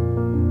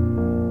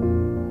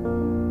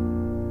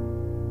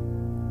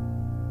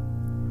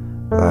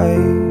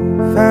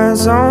 Life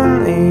has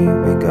only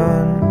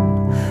begun,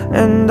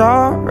 and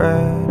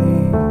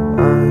already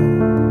I'm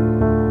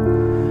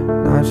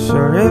not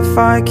sure if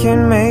I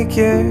can make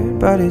it,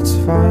 but it's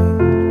fine.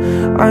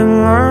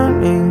 I'm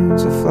learning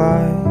to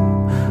fly,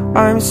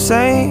 I'm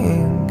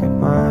saying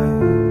goodbye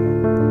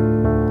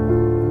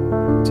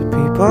to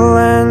people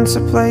and to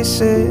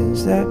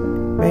places that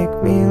make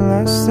me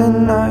less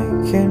than I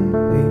can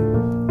be.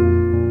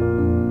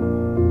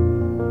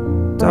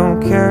 Don't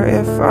care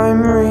if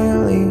I'm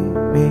really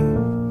me.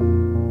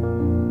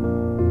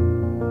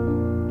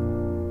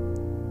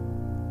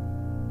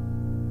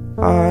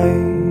 I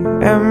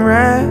am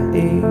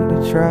ready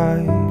to try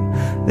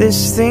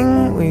this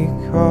thing we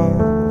call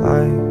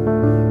life.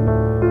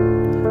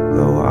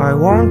 Though I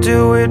won't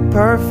do it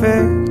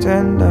perfect,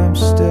 and I'm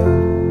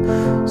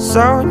still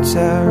so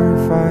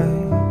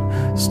terrified,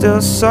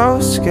 still so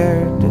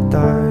scared to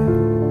die.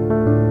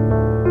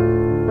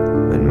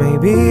 But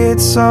maybe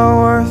it's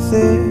all worth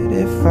it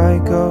if I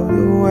go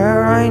to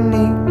where I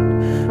need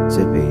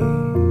to be.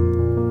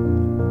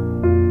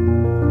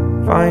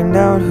 Find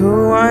out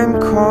who I'm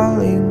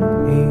calling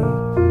me.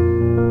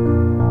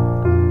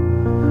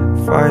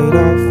 Fight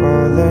off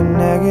all the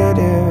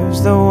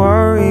negatives, the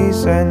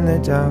worries and the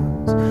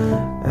doubts.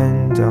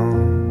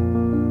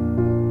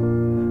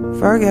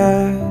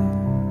 forget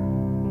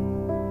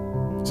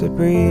to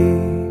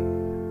breathe.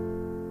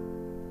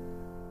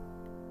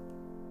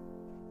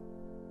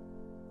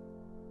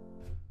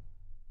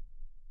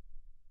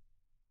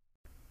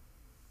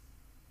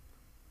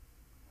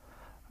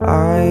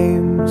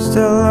 I'm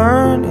still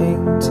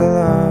learning to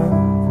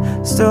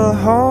love, still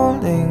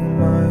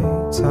holding my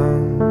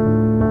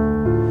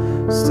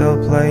tongue,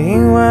 still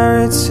playing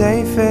where it's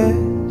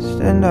safest,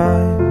 and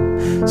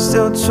I'm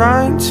still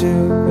trying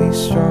to be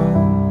strong,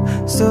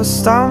 still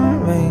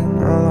stumbling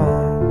along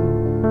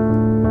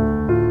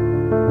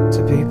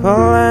to people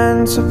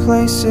and to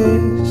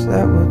places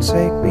that will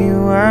take me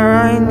where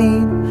I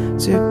need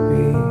to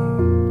be.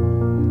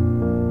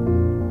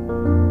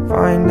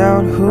 Find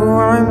out who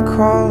I'm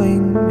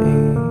calling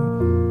me.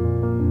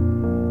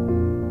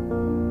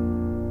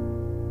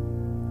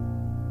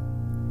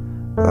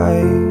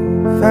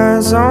 Life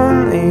has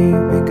only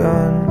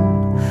begun,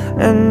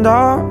 and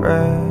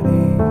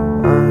already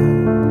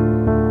I'm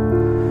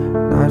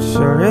not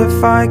sure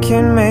if I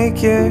can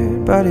make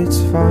it, but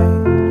it's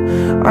fine.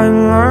 I'm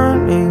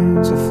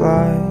learning to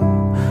fly,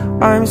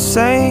 I'm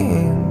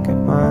saying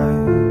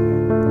goodbye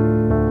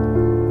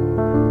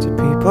to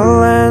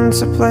people and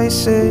to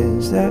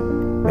places that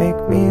make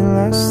me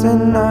less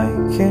than I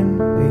can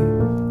be.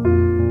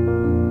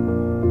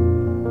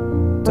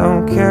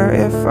 Don't care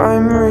if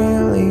I'm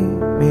really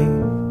me.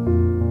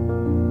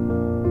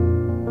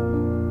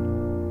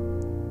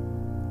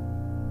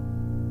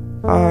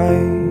 I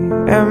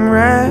am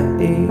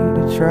ready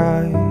to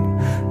try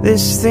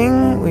this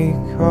thing we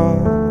call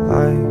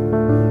life,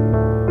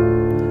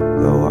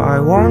 though I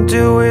won't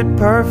do it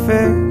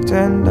perfect,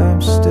 and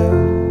I'm still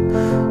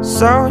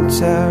so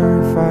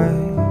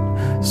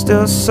terrified,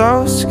 still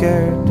so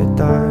scared to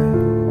die.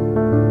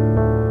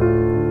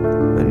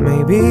 But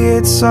maybe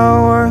it's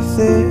all worth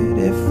it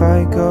if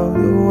I go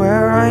to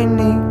where I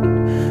need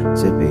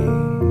to be.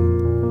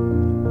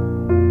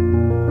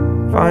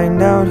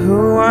 Find out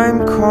who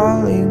I'm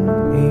calling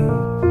me.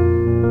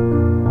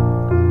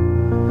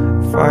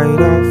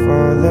 Fight off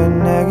all the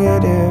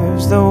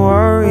negatives, the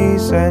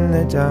worries and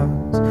the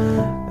doubts,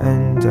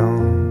 and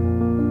don't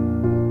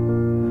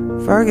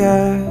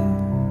forget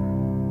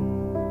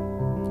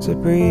to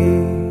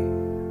breathe.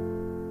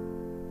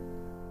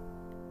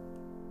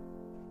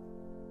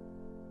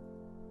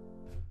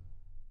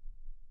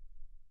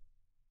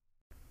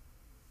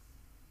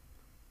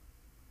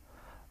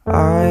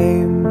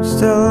 I'm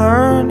still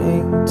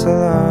learning to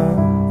love,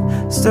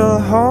 still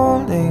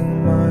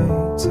holding my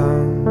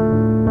tongue,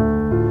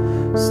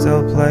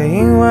 still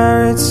playing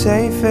where it's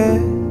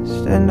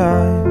safest, and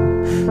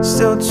I'm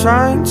still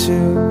trying to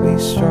be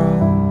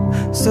strong,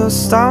 still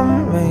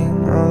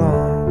stumbling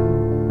along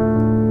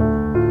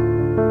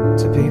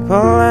to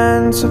people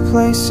and to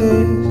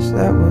places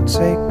that will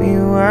take me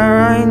where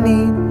I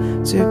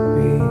need to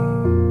be.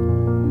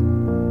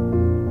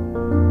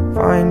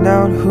 Find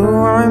out who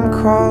I'm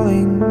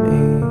calling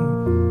me.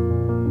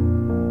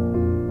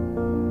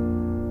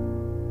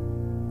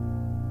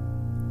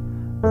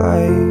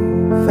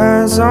 Life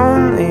has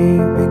only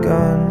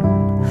begun,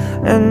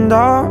 and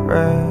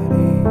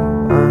already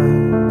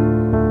I'm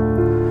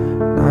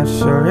not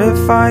sure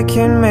if I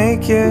can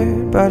make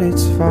it, but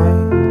it's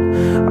fine.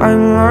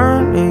 I'm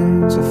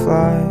learning to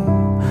fly,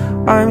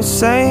 I'm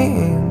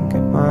saying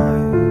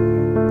goodbye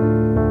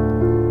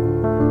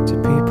to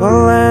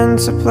people and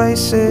to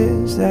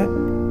places that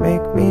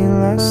make me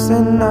less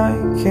than I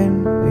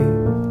can be.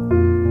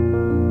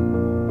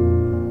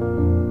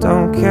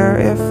 Don't care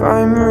if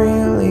I'm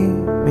really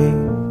me.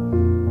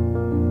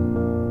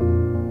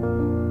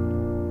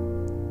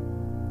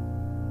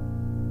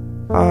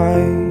 I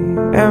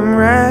am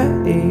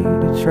ready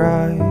to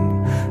try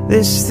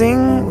this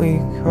thing we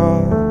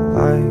call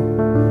life,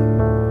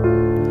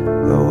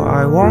 though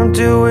I won't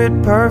do it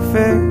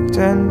perfect,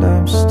 and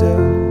I'm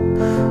still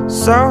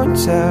so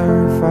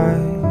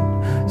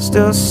terrified,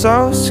 still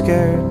so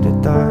scared to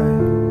die.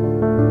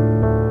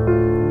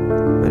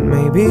 But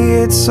maybe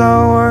it's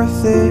all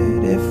worth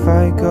it if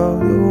I go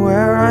to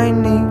where I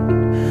need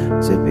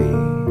to be.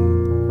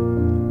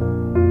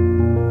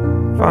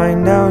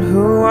 Find out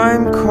who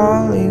I'm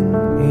calling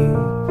me.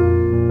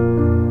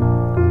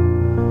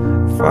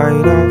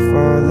 Fight off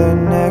all the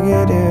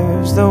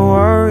negatives, the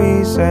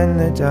worries and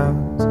the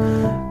doubts,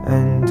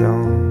 and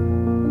don't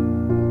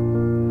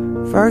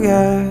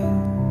forget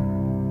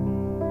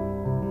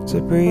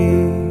to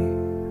breathe.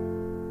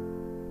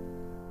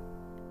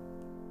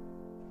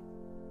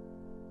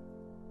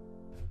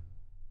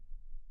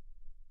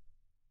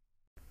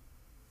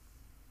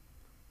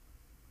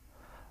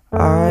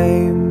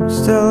 I'm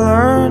still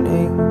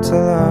learning to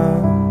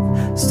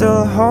love,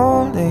 still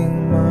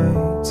holding my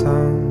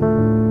tongue,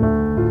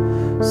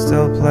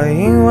 still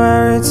playing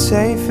where it's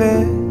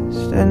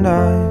safest, and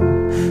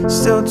I'm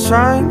still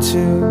trying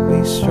to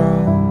be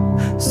strong,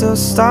 still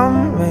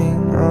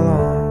stumbling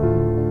along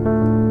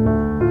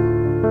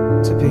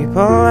to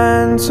people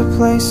and to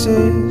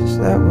places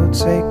that will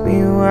take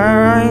me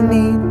where I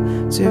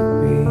need to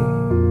be.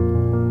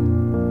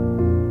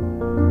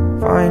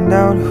 Find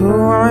out who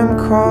I'm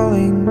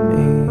calling me.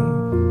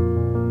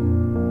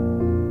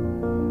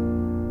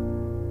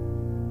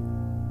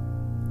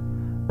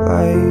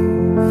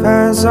 Life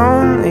has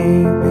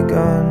only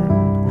begun,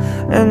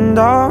 and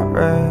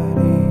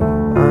already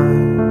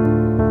I'm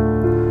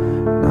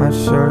not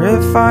sure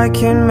if I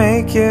can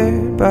make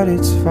it, but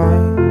it's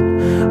fine.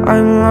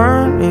 I'm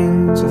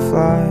learning to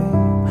fly,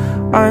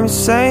 I'm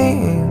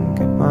saying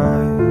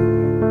goodbye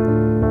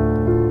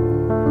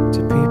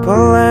to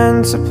people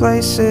and to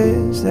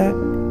places that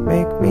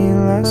make me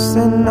less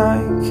than I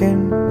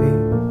can be.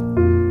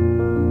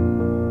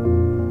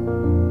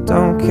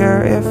 Don't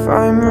care if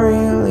I'm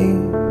really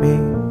me.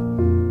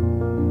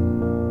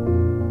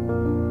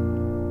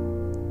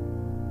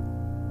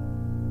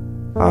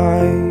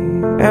 I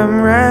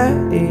am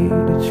ready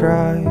to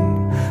try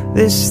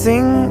this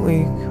thing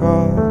we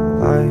call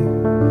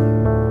life,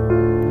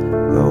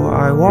 though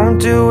I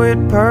won't do it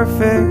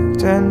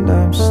perfect, and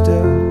I'm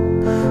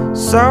still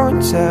so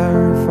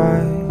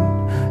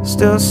terrified,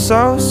 still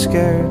so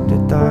scared to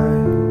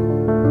die.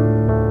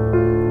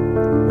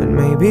 But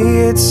maybe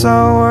it's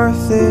all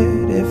worth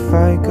it if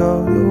I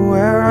go to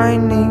where I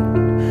need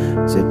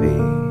to be.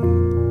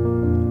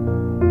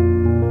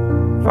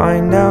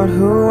 Find out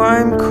who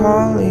I'm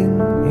calling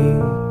me.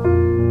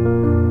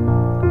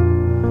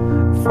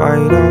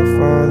 Fight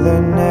off all the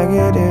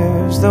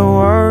negatives, the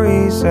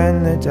worries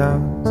and the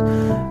doubts,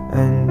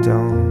 and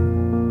don't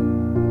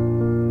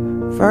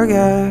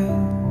forget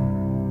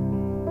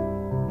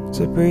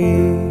to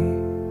breathe.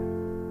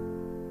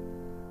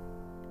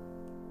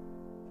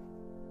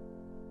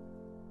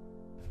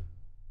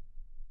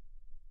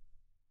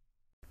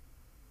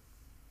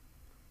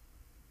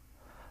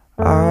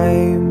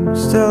 I'm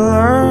still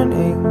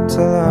learning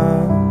to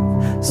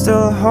love,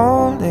 still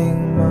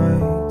holding my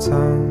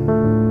tongue,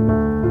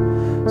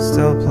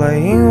 still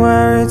playing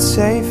where it's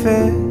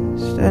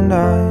safest, and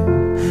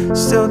I'm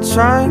still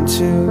trying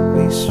to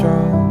be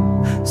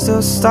strong,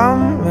 still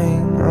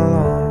stumbling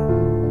along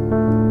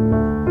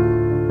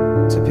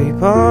to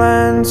people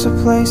and to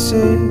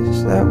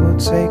places that will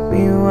take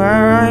me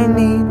where I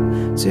need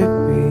to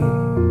be.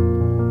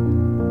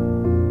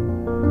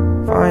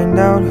 Find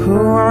out who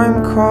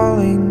I'm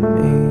calling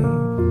me.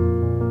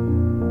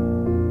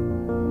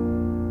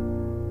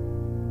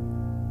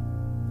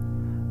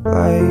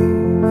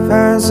 Life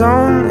has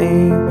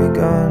only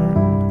begun,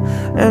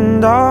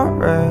 and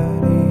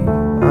already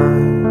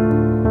I'm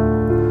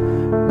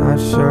not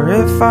sure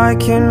if I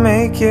can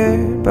make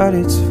it, but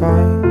it's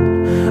fine.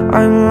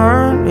 I'm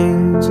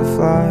learning to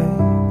fly,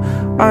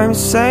 I'm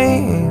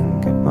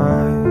saying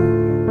goodbye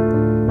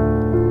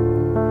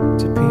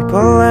to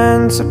people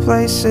and to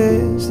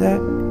places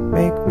that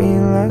make me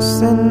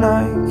less than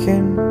I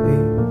can be.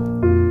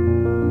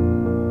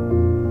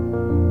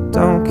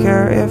 Don't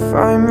care if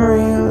I'm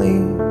really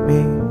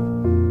me.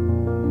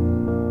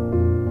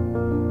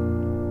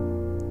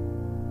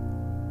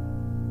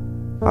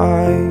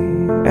 I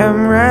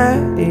am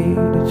ready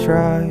to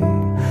try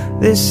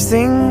this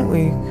thing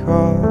we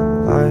call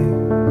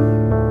life,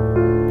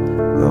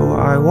 though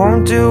I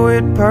won't do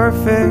it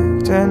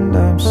perfect, and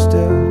I'm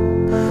still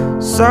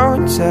so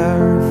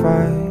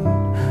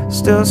terrified,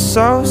 still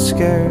so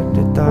scared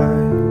to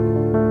die.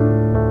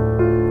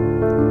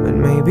 But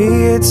maybe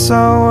it's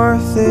all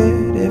worth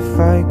it if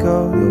I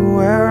go to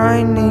where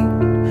I need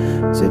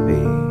to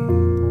be.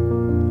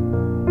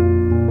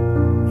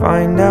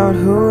 Find out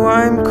who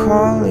I'm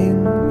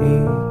calling me.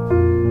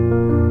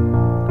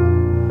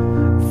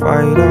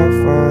 Fight off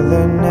all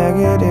the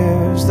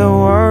negatives, the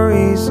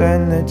worries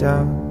and the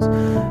doubts,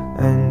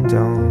 and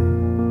don't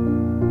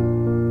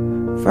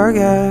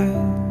forget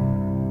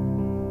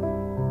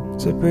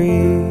to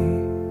breathe.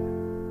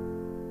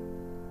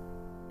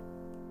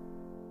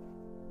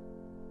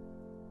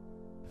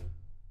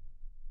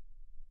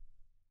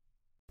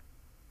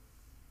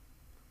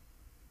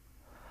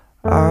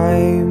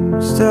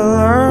 I'm still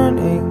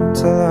learning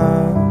to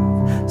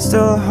love,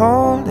 still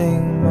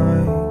holding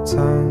my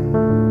tongue,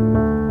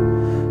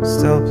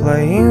 still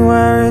playing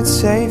where it's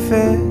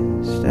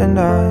safest, and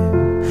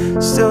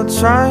I'm still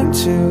trying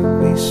to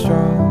be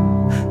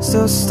strong,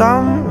 still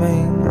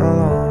stumbling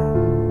along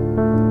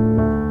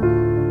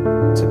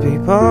to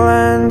people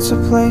and to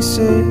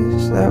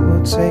places that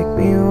will take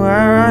me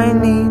where I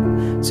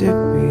need to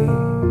be.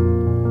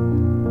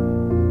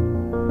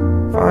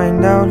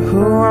 Find out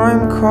who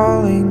I'm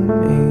calling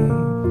me.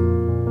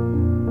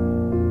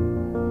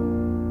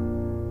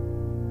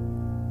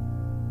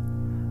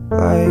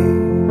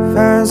 Life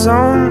has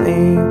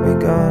only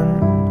begun,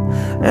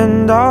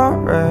 and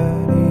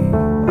already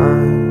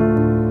I'm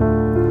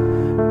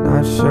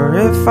not sure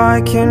if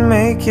I can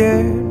make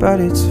it, but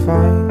it's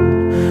fine.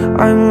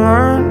 I'm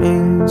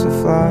learning to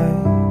fly,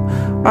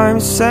 I'm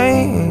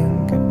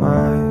saying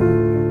goodbye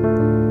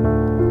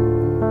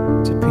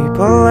to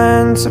people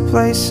and to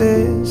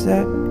places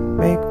that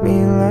make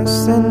me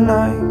less than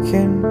I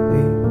can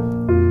be.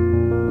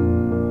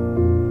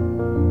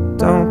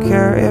 Don't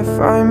care if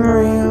I'm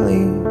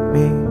really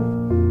me.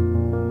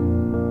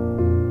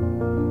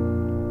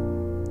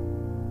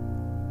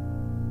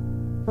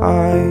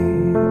 I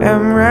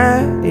am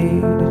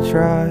ready to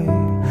try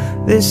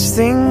this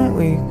thing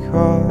we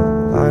call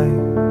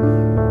life,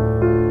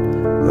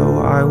 though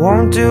Though I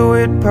won't do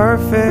it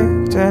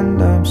perfect,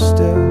 and I'm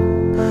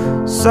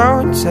still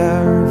so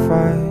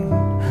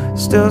terrified,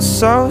 still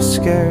so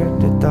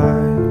scared to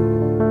die.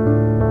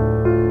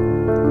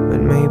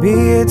 But maybe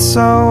it's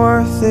so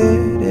worth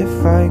it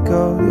if I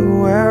go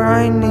to where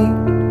I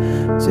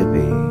need to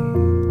be.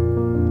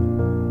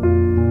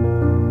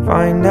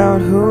 Find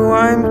out who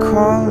I'm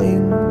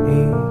calling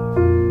me.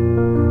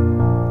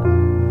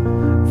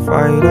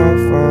 Fight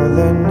off all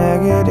the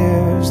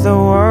negatives, the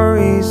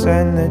worries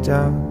and the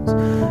doubts,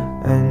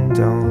 and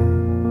don't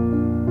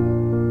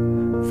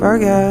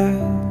forget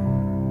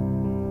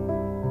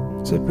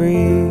to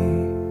breathe.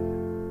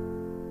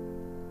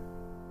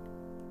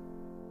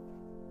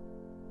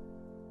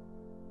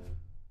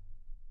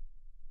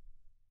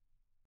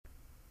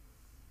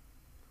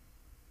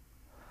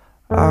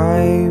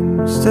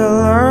 I'm still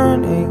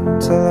learning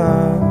to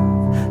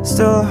love,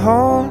 still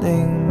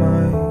holding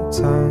my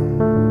tongue,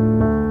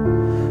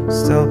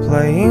 still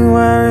playing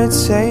where it's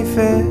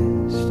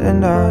safest,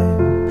 and I'm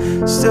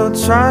still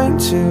trying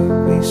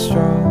to be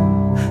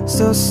strong,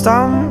 still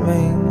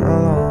stumbling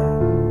along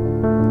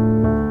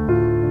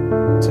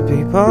to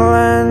people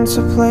and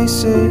to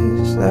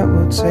places that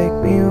will take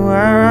me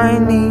where I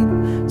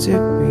need to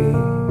be.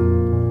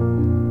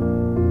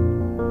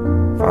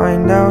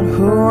 Find out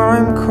who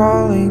I'm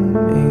calling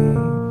me.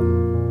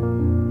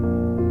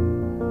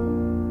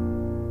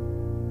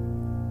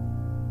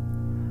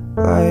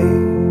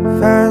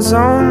 Life has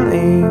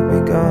only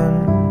begun,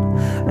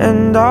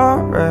 and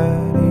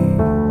already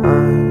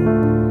I'm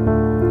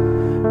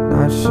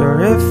not sure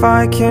if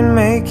I can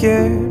make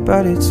it,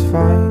 but it's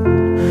fine.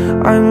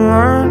 I'm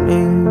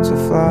learning to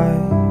fly,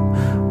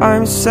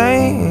 I'm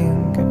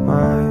saying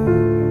goodbye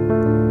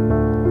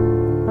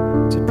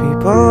to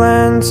people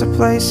and to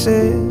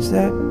places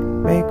that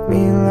make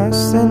me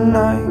less than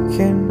I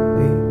can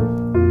be.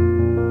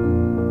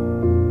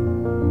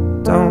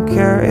 Don't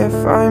care if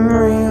I'm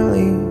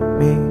really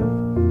me.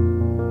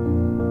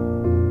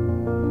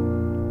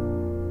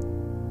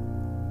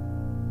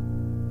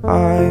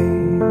 I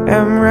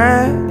am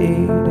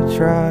ready to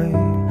try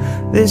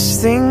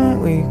this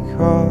thing we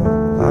call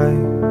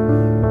life.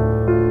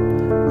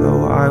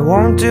 Though I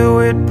won't do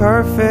it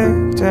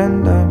perfect,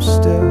 and I'm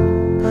still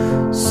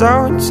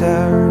so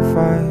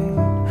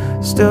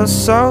terrified, still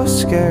so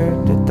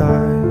scared to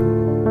die.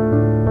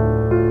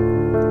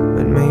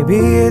 But maybe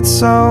it's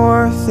so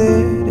worth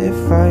it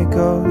if I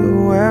go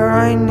to where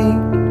I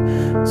need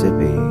to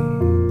be.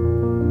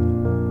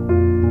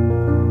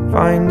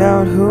 Find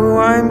out who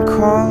I'm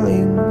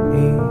calling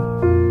me.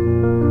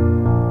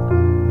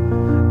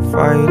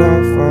 Fight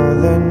off all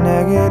the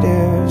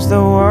negatives, the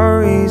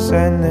worries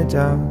and the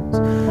doubts,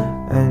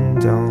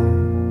 and don't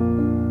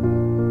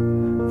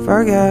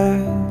forget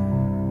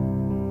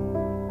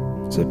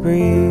to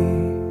breathe.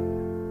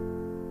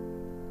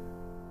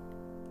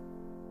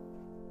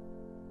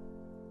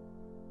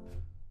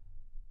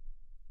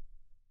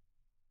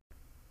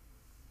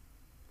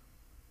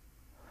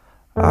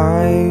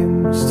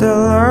 I'm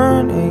still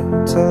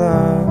learning to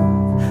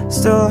love,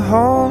 still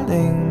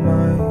holding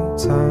my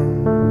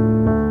tongue,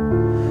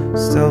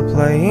 still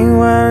playing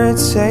where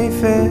it's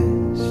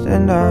safest,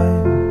 and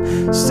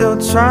I'm still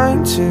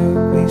trying to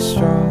be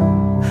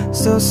strong,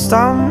 still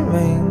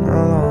stumbling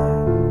along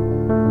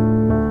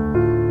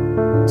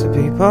to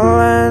people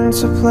and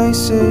to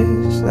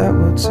places that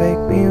will take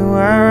me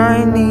where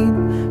I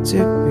need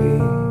to be.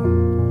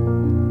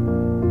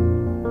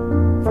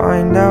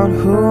 Find out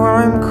who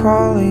I'm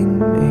calling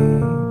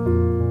me.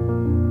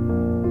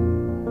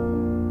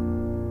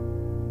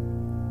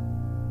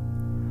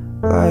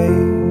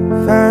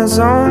 Life has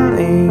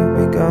only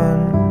begun,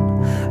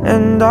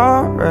 and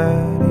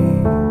already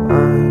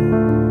I'm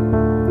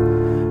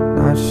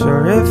not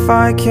sure if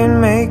I can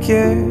make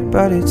it,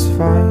 but it's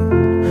fine.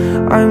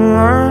 I'm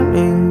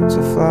learning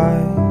to fly,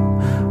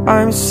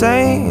 I'm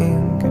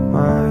saying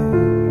goodbye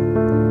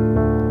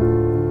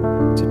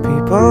to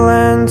people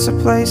and to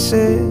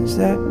places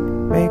that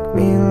make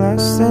me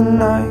less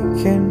than I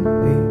can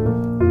be.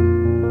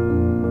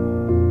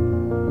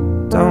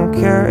 Don't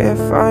care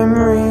if I'm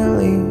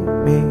really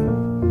me.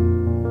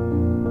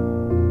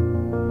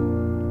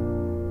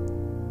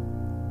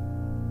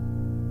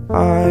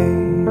 I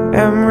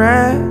am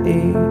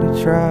ready to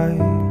try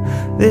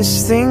this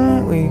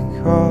thing we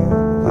call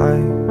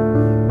life.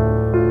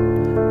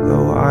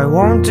 Though I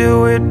won't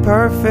do it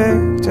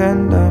perfect,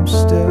 and I'm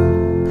still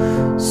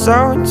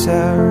so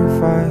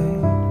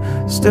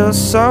terrified, still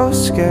so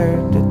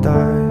scared to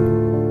die.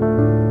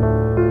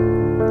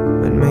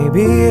 But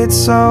maybe it's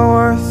so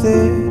worth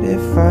it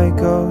if I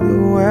go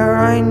to where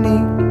I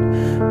need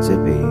to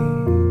be.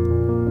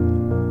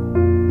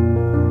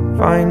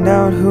 Find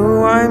out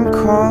who I'm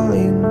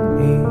calling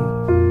me.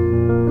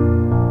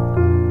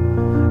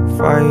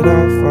 Fight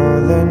off all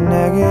the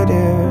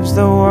negatives,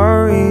 the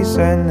worries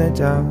and the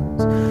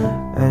doubts,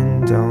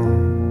 and don't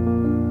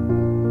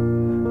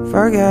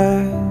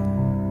forget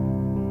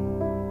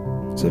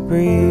to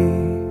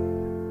breathe.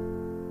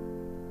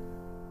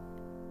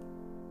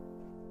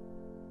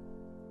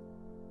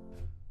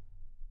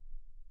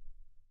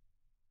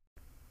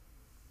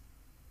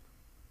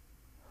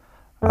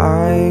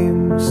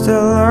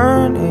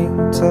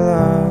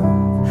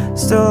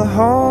 still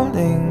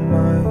holding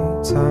my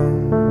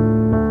tongue,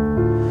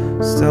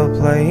 still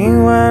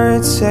playing where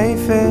it's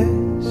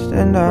safest,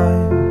 and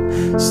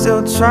I'm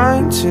still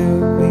trying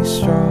to be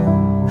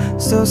strong,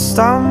 still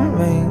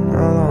stumbling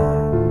along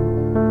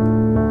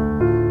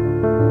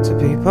to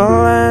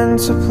people and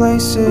to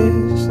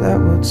places that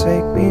will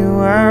take me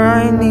where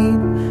I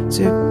need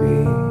to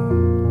be.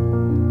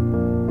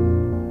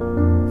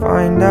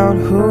 Find out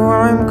who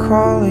I'm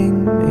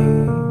calling me.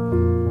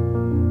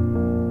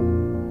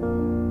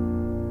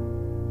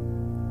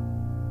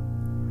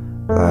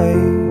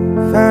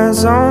 Life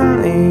has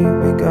only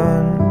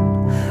begun,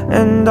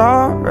 and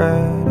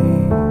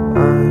already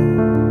I'm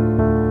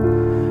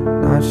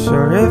not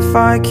sure if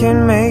I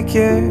can make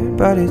it,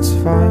 but it's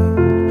fine.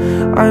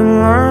 I'm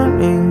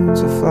learning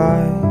to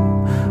fly,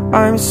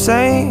 I'm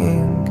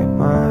saying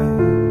goodbye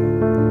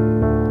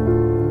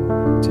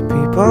to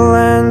people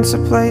and to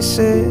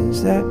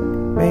places that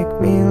make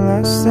me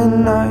less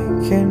than I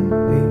can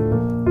be.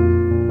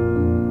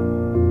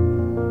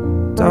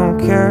 Don't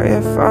care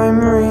if I'm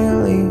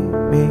really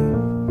me.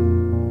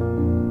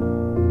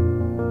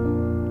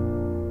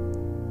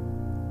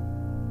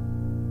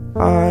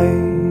 I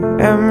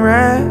am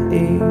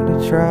ready to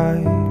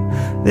try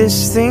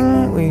this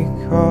thing we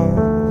call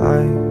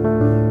life,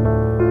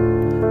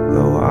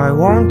 though I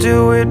won't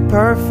do it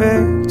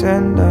perfect,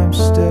 and I'm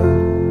still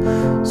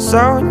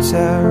so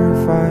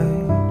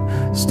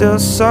terrified, still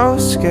so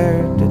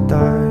scared to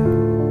die.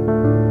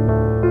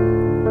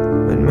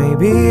 But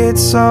maybe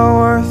it's all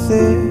worth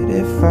it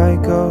if I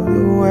go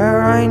to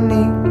where I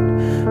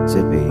need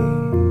to be.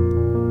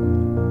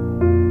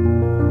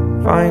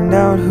 Find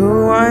out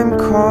who I'm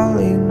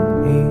calling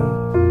me.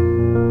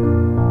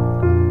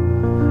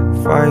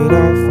 Fight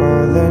off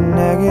all the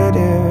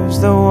negatives,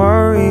 the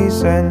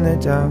worries and the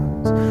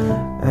doubts,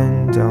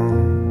 and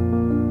don't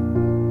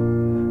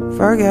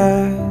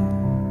forget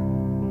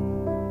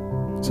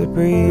to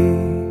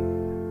breathe.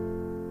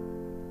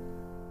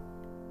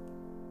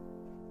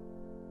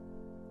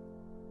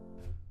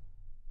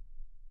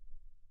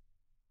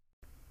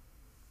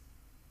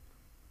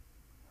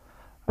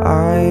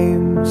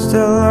 I'm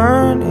still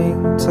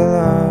learning to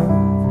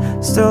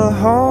love, still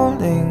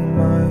holding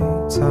my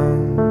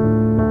tongue,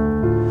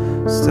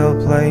 still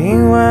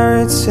playing where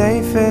it's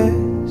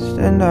safest,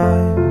 and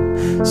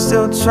I'm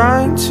still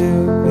trying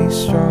to be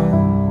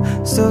strong,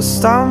 still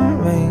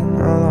stumbling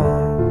along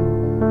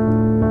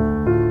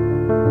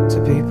to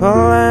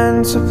people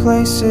and to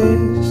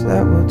places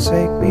that will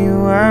take me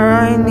where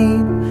I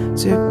need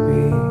to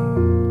be.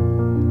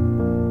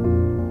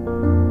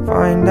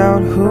 Find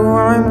out who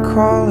I'm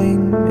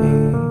calling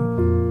me.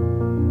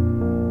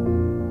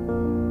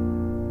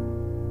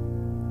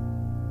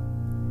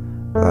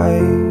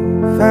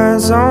 Life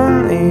has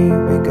only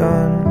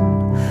begun,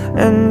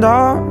 and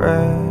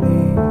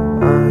already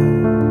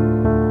I'm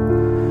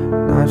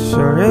not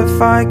sure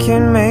if I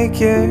can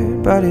make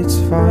it, but it's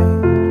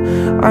fine.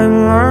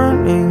 I'm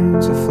learning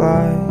to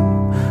fly,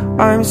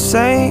 I'm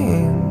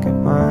saying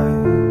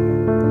goodbye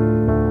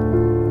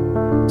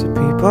to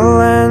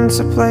people and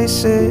to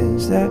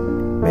places that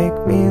make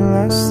me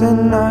less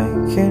than I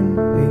can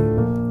be.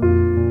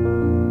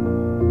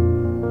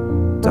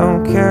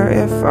 Don't care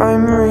if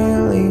I'm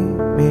really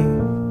me.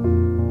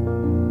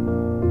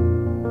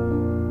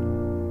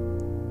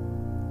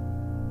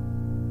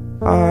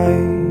 I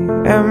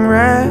am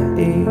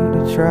ready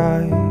to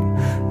try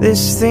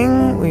this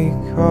thing we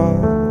call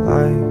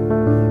life,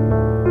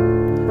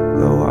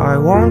 though I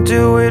won't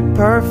do it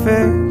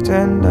perfect,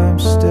 and I'm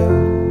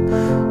still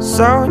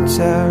so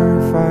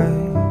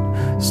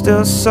terrified,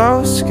 still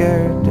so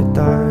scared to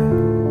die.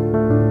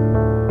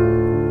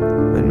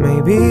 But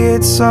maybe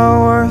it's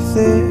all worth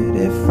it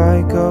if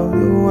I go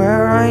to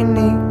where I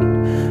need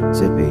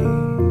to be.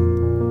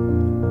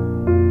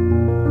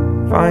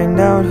 Find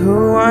out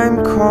who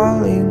I'm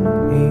calling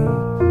me.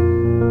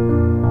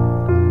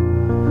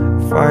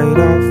 Fight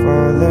off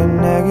all the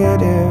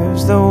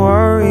negatives, the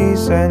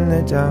worries and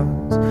the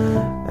doubts,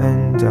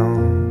 and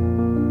don't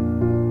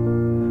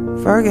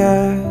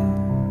forget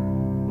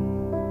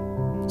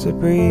to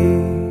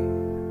breathe.